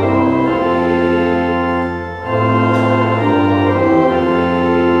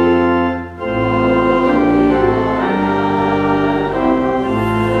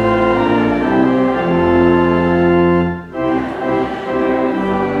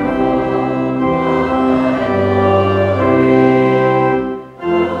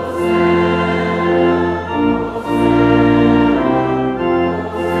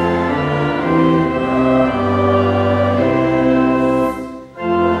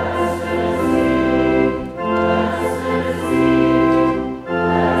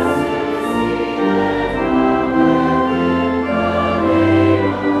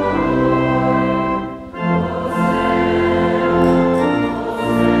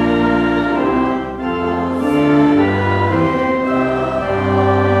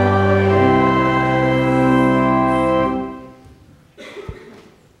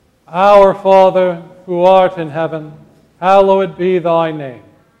 Our Father, who art in heaven, hallowed be thy name.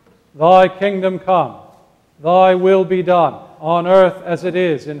 Thy kingdom come, thy will be done, on earth as it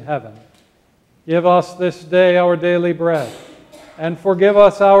is in heaven. Give us this day our daily bread, and forgive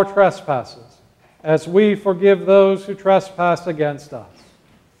us our trespasses, as we forgive those who trespass against us.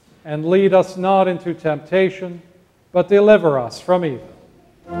 And lead us not into temptation, but deliver us from evil.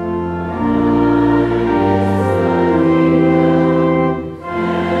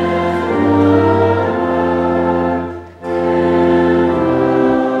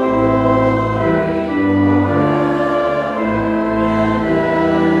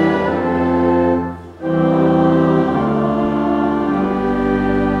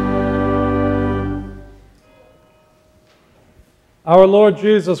 Our Lord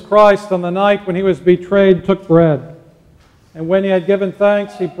Jesus Christ, on the night when he was betrayed, took bread. And when he had given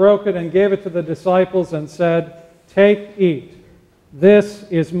thanks, he broke it and gave it to the disciples and said, "Take, eat. This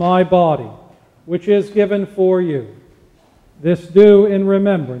is my body, which is given for you. This do in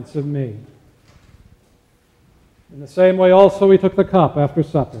remembrance of me." In the same way also he took the cup after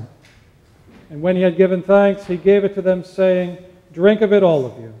supper. And when he had given thanks, he gave it to them, saying, "Drink of it, all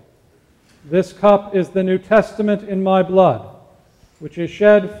of you. This cup is the New Testament in my blood, which is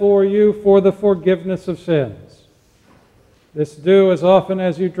shed for you for the forgiveness of sins. This do as often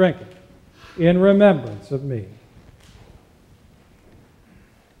as you drink it, in remembrance of me."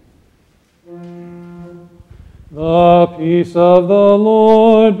 The peace of the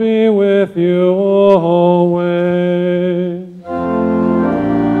Lord be with you always.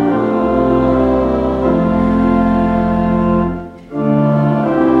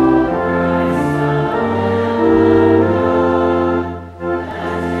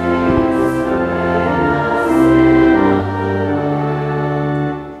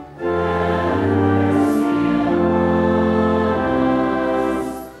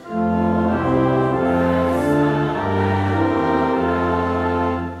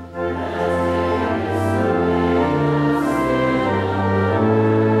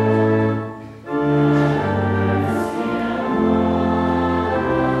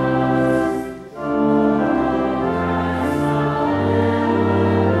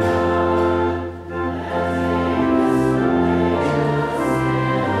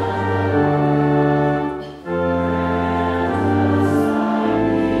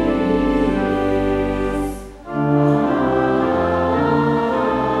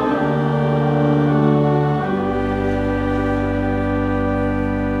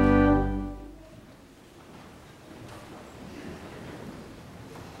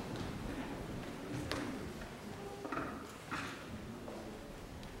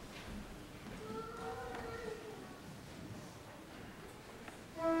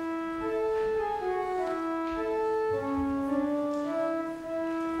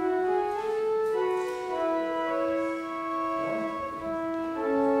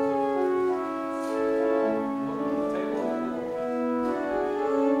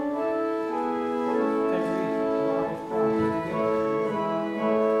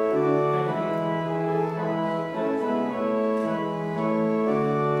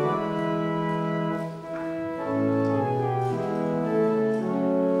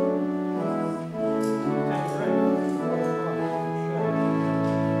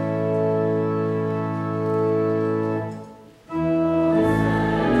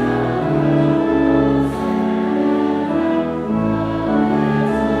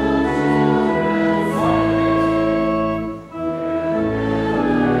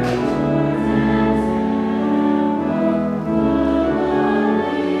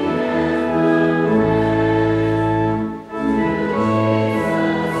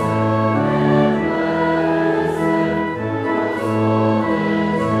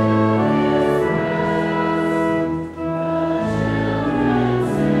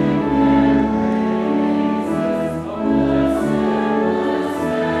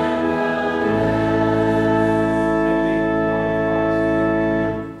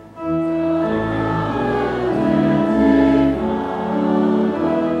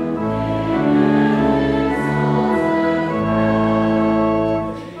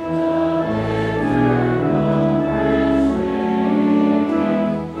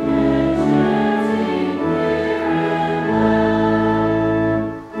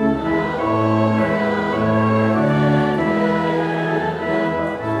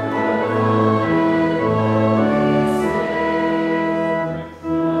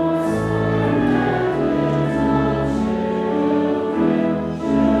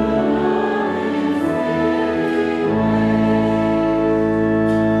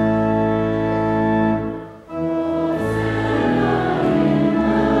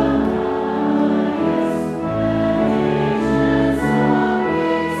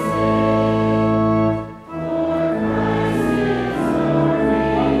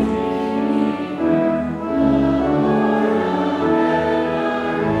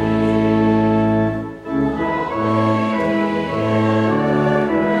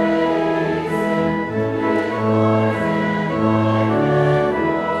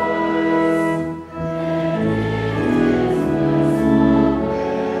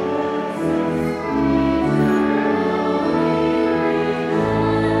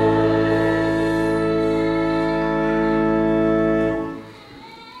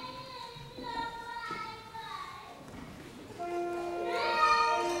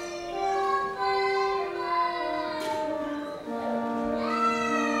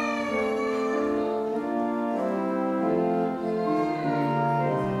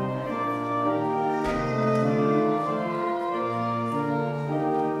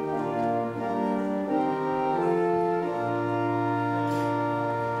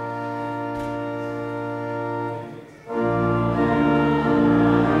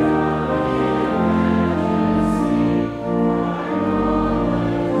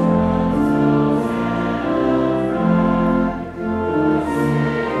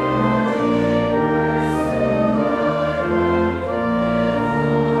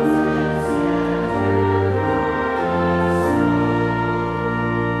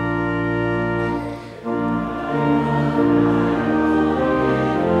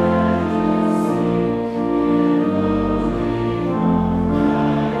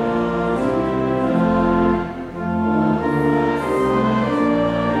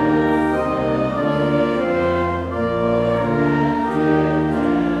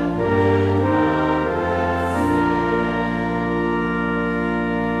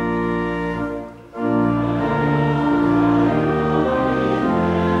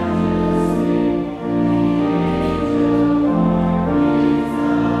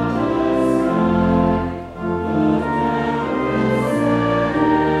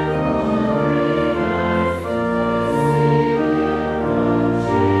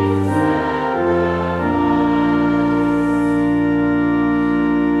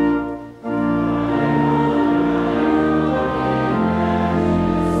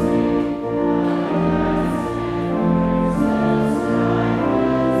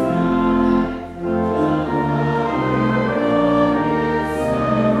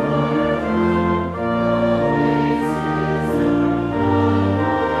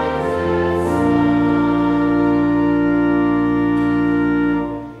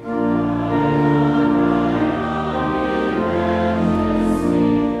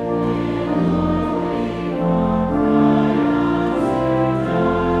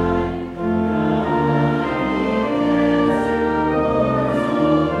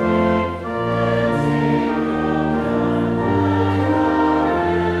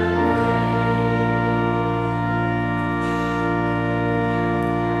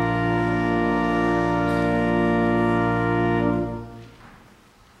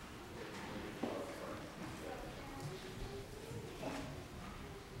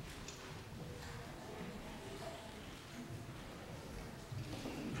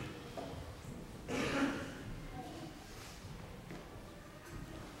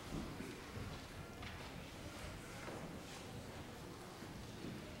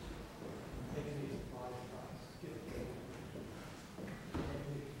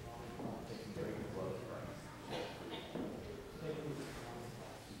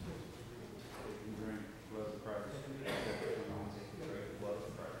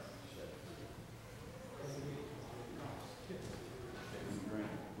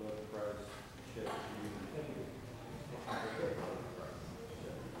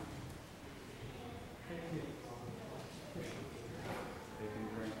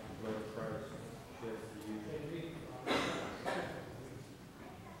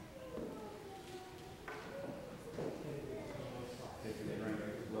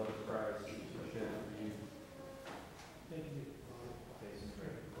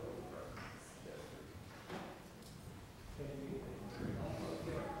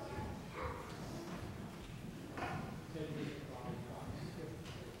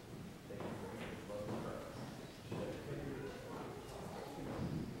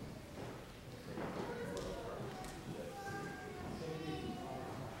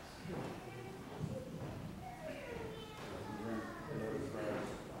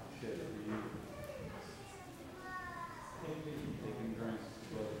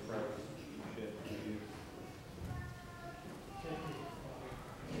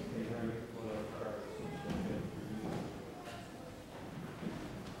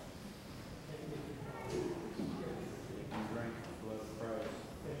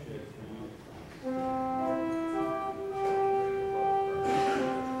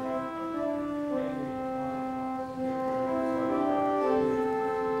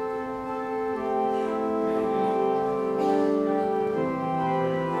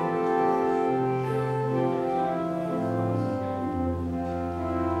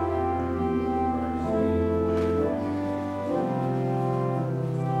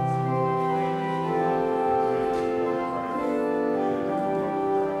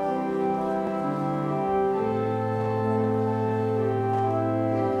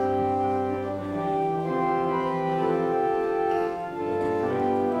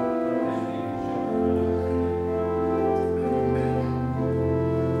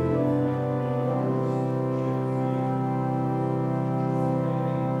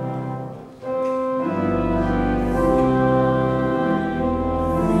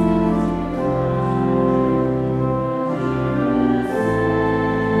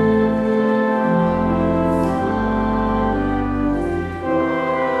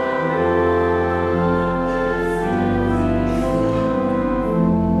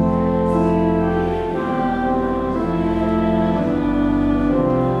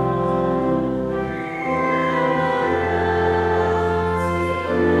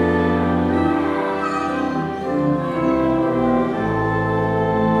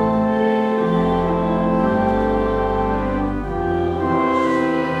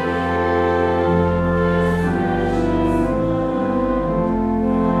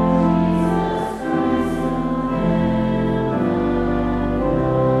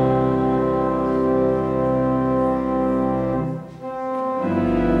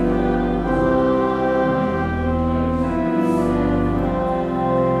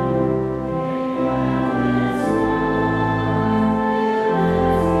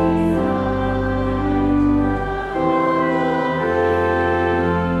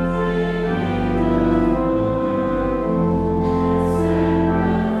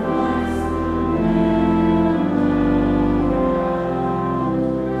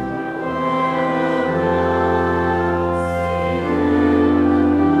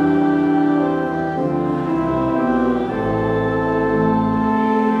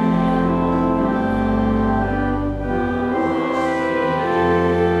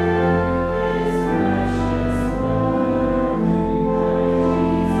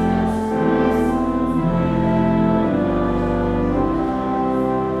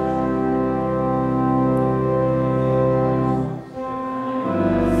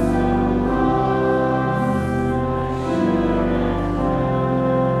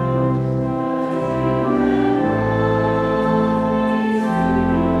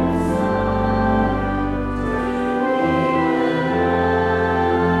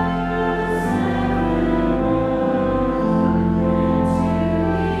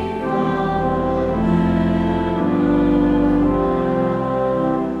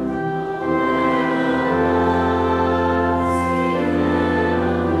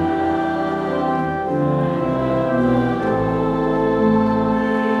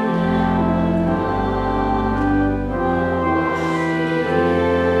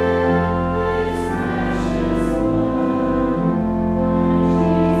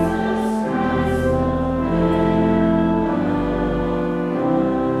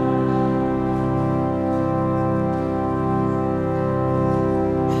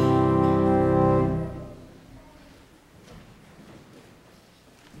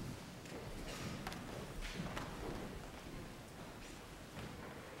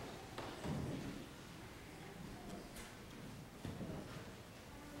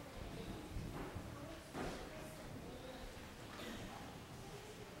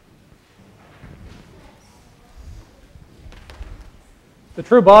 The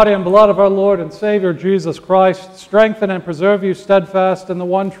true body and blood of our Lord and Savior Jesus Christ strengthen and preserve you steadfast in the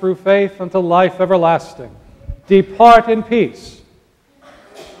one true faith unto life everlasting. Depart in peace.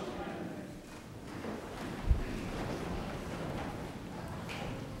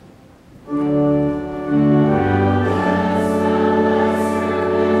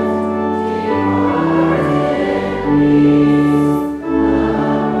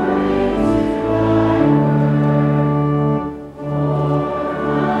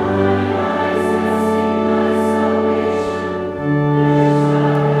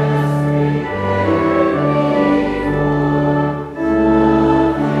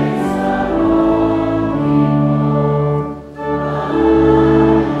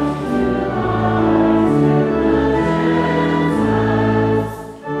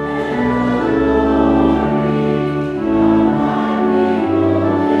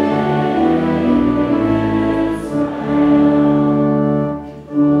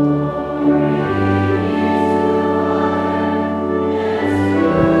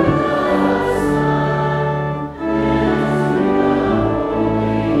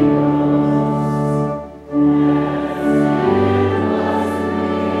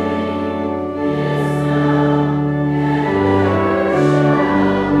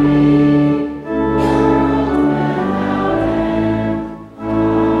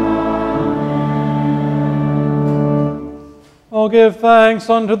 Oh, give thanks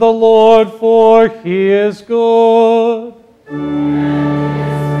unto the Lord, for he is good.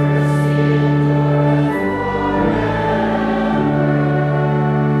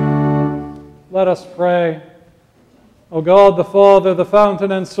 Let us pray. O God, the Father, the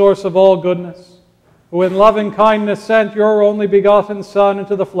fountain and source of all goodness, who in loving kindness sent your only begotten Son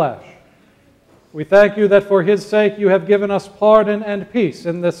into the flesh, we thank you that for his sake you have given us pardon and peace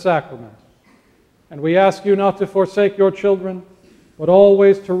in this sacrament. And we ask you not to forsake your children, but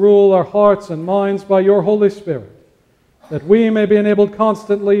always to rule our hearts and minds by your Holy Spirit, that we may be enabled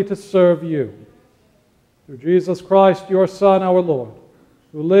constantly to serve you. Through Jesus Christ, your Son, our Lord,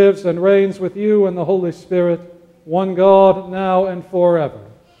 who lives and reigns with you and the Holy Spirit, one God, now and forever.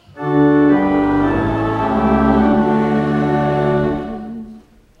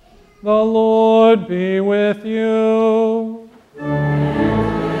 The Lord be with you.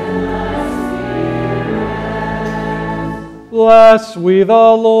 Bless we the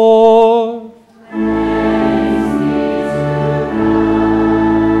Lord.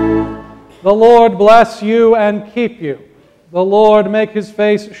 The Lord bless you and keep you. The Lord make his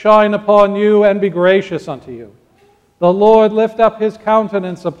face shine upon you and be gracious unto you. The Lord lift up his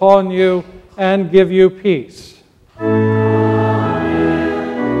countenance upon you and give you peace.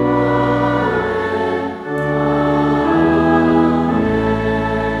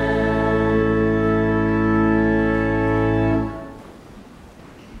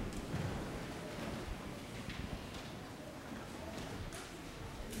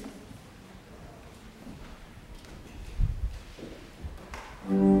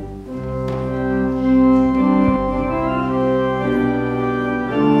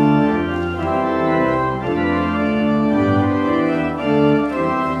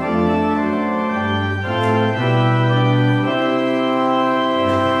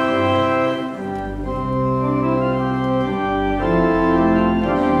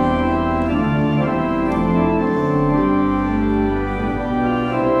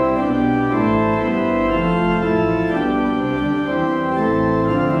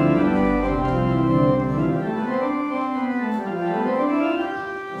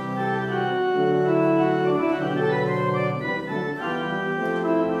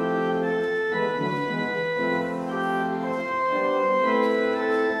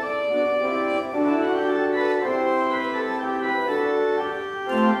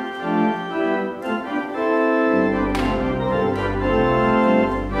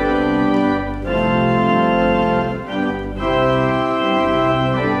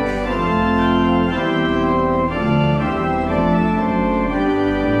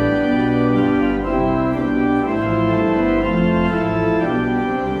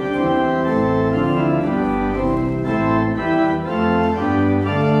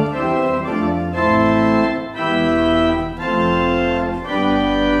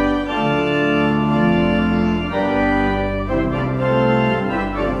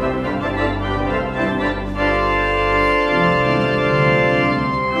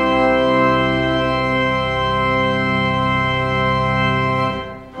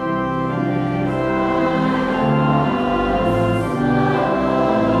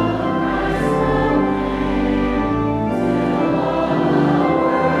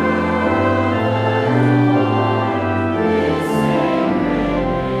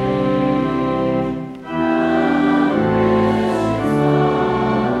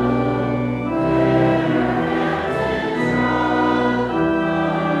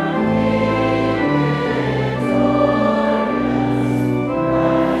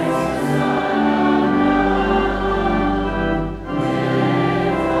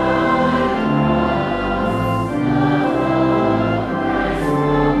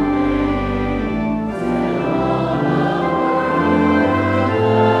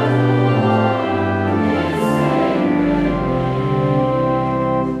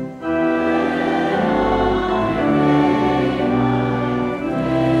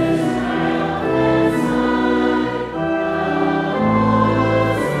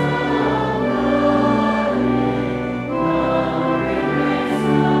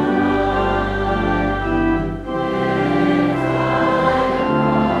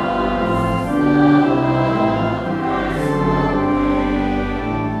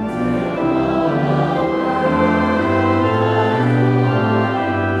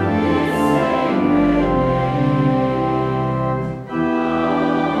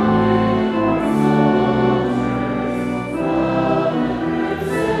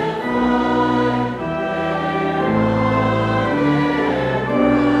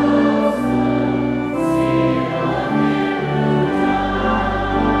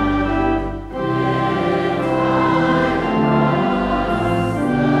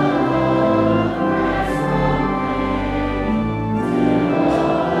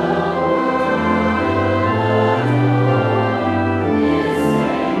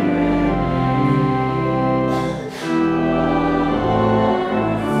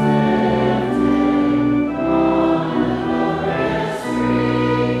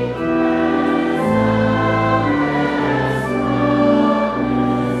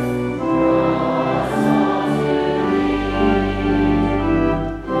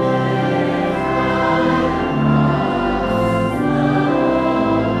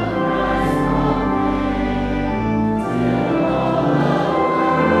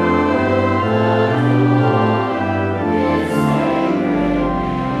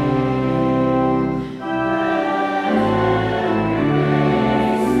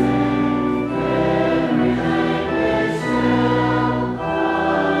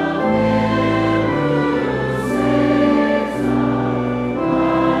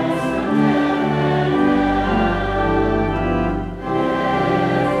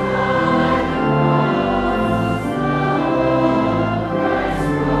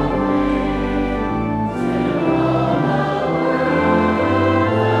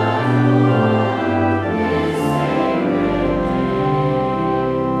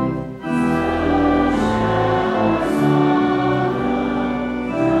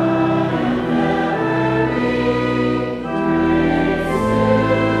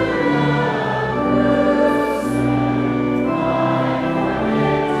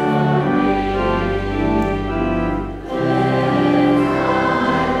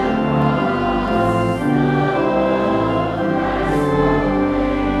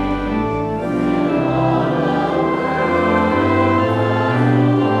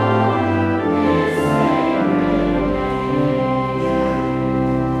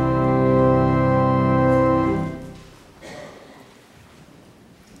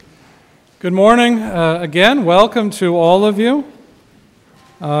 Good morning again. Welcome to all of you,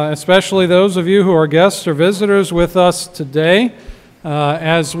 especially those of you who are guests or visitors with us today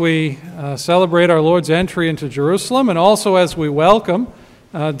as we celebrate our Lord's entry into Jerusalem, and also as we welcome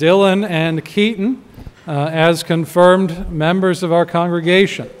Dylan and Keaton as confirmed members of our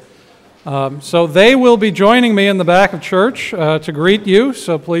congregation. So they will be joining me in the back of church to greet you,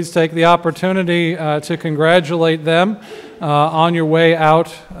 so please take the opportunity to congratulate them on your way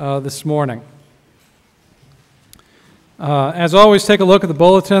out this morning. As always, take a look at the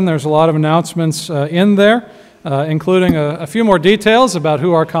bulletin. There's a lot of announcements in there, including a few more details about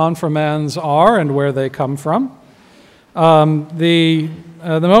who our confirmands are and where they come from. The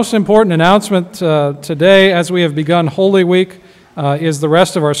most important announcement today, as we have begun Holy Week, is the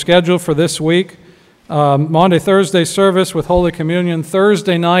rest of our schedule for this week. Maundy Thursday service with Holy Communion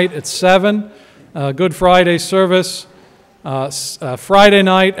Thursday night at 7, Good Friday service Friday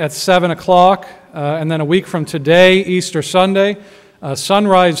night at 7 o'clock, and then a week from today, Easter Sunday,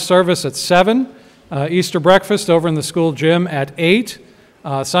 sunrise service at 7, Easter breakfast over in the school gym at 8,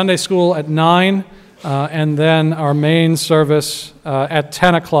 Sunday school at 9, and then our main service at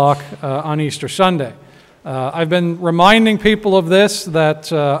 10 o'clock on Easter Sunday. I've been reminding people of this,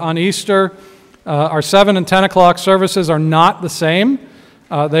 that on Easter, our 7 and 10 o'clock services are not the same.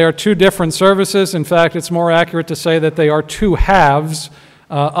 They are two different services. In fact, it's more accurate to say that they are two halves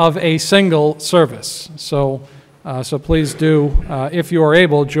of a single service. So please do, if you are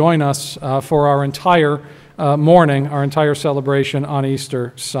able, join us for our entire morning, our entire celebration on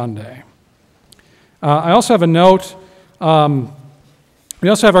Easter Sunday. I also have a note. We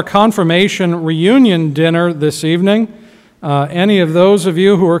also have our confirmation reunion dinner this evening. Any of those of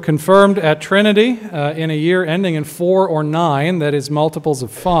you who are confirmed at Trinity in a year ending in 4 or 9, that is multiples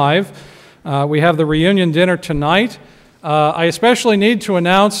of 5, we have the reunion dinner tonight. I especially need to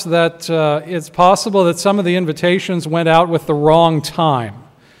announce that it's possible that some of the invitations went out with the wrong time.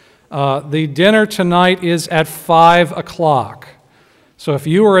 The dinner tonight is at 5 o'clock. So if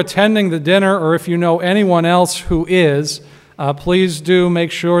you are attending the dinner, or if you know anyone else who is, please do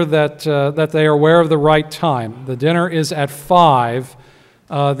make sure that they are aware of the right time. The dinner is at 5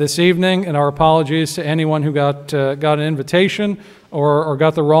 this evening, and our apologies to anyone who got an invitation or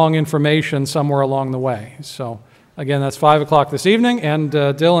got the wrong information somewhere along the way. So again, that's 5 o'clock this evening, and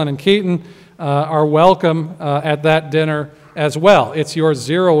Dylan and Keaton are welcome at that dinner as well. It's your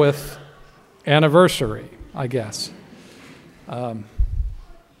 0th anniversary, I guess. Are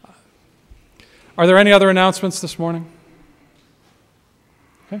there any other announcements this morning?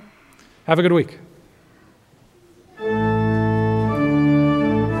 Have a good week.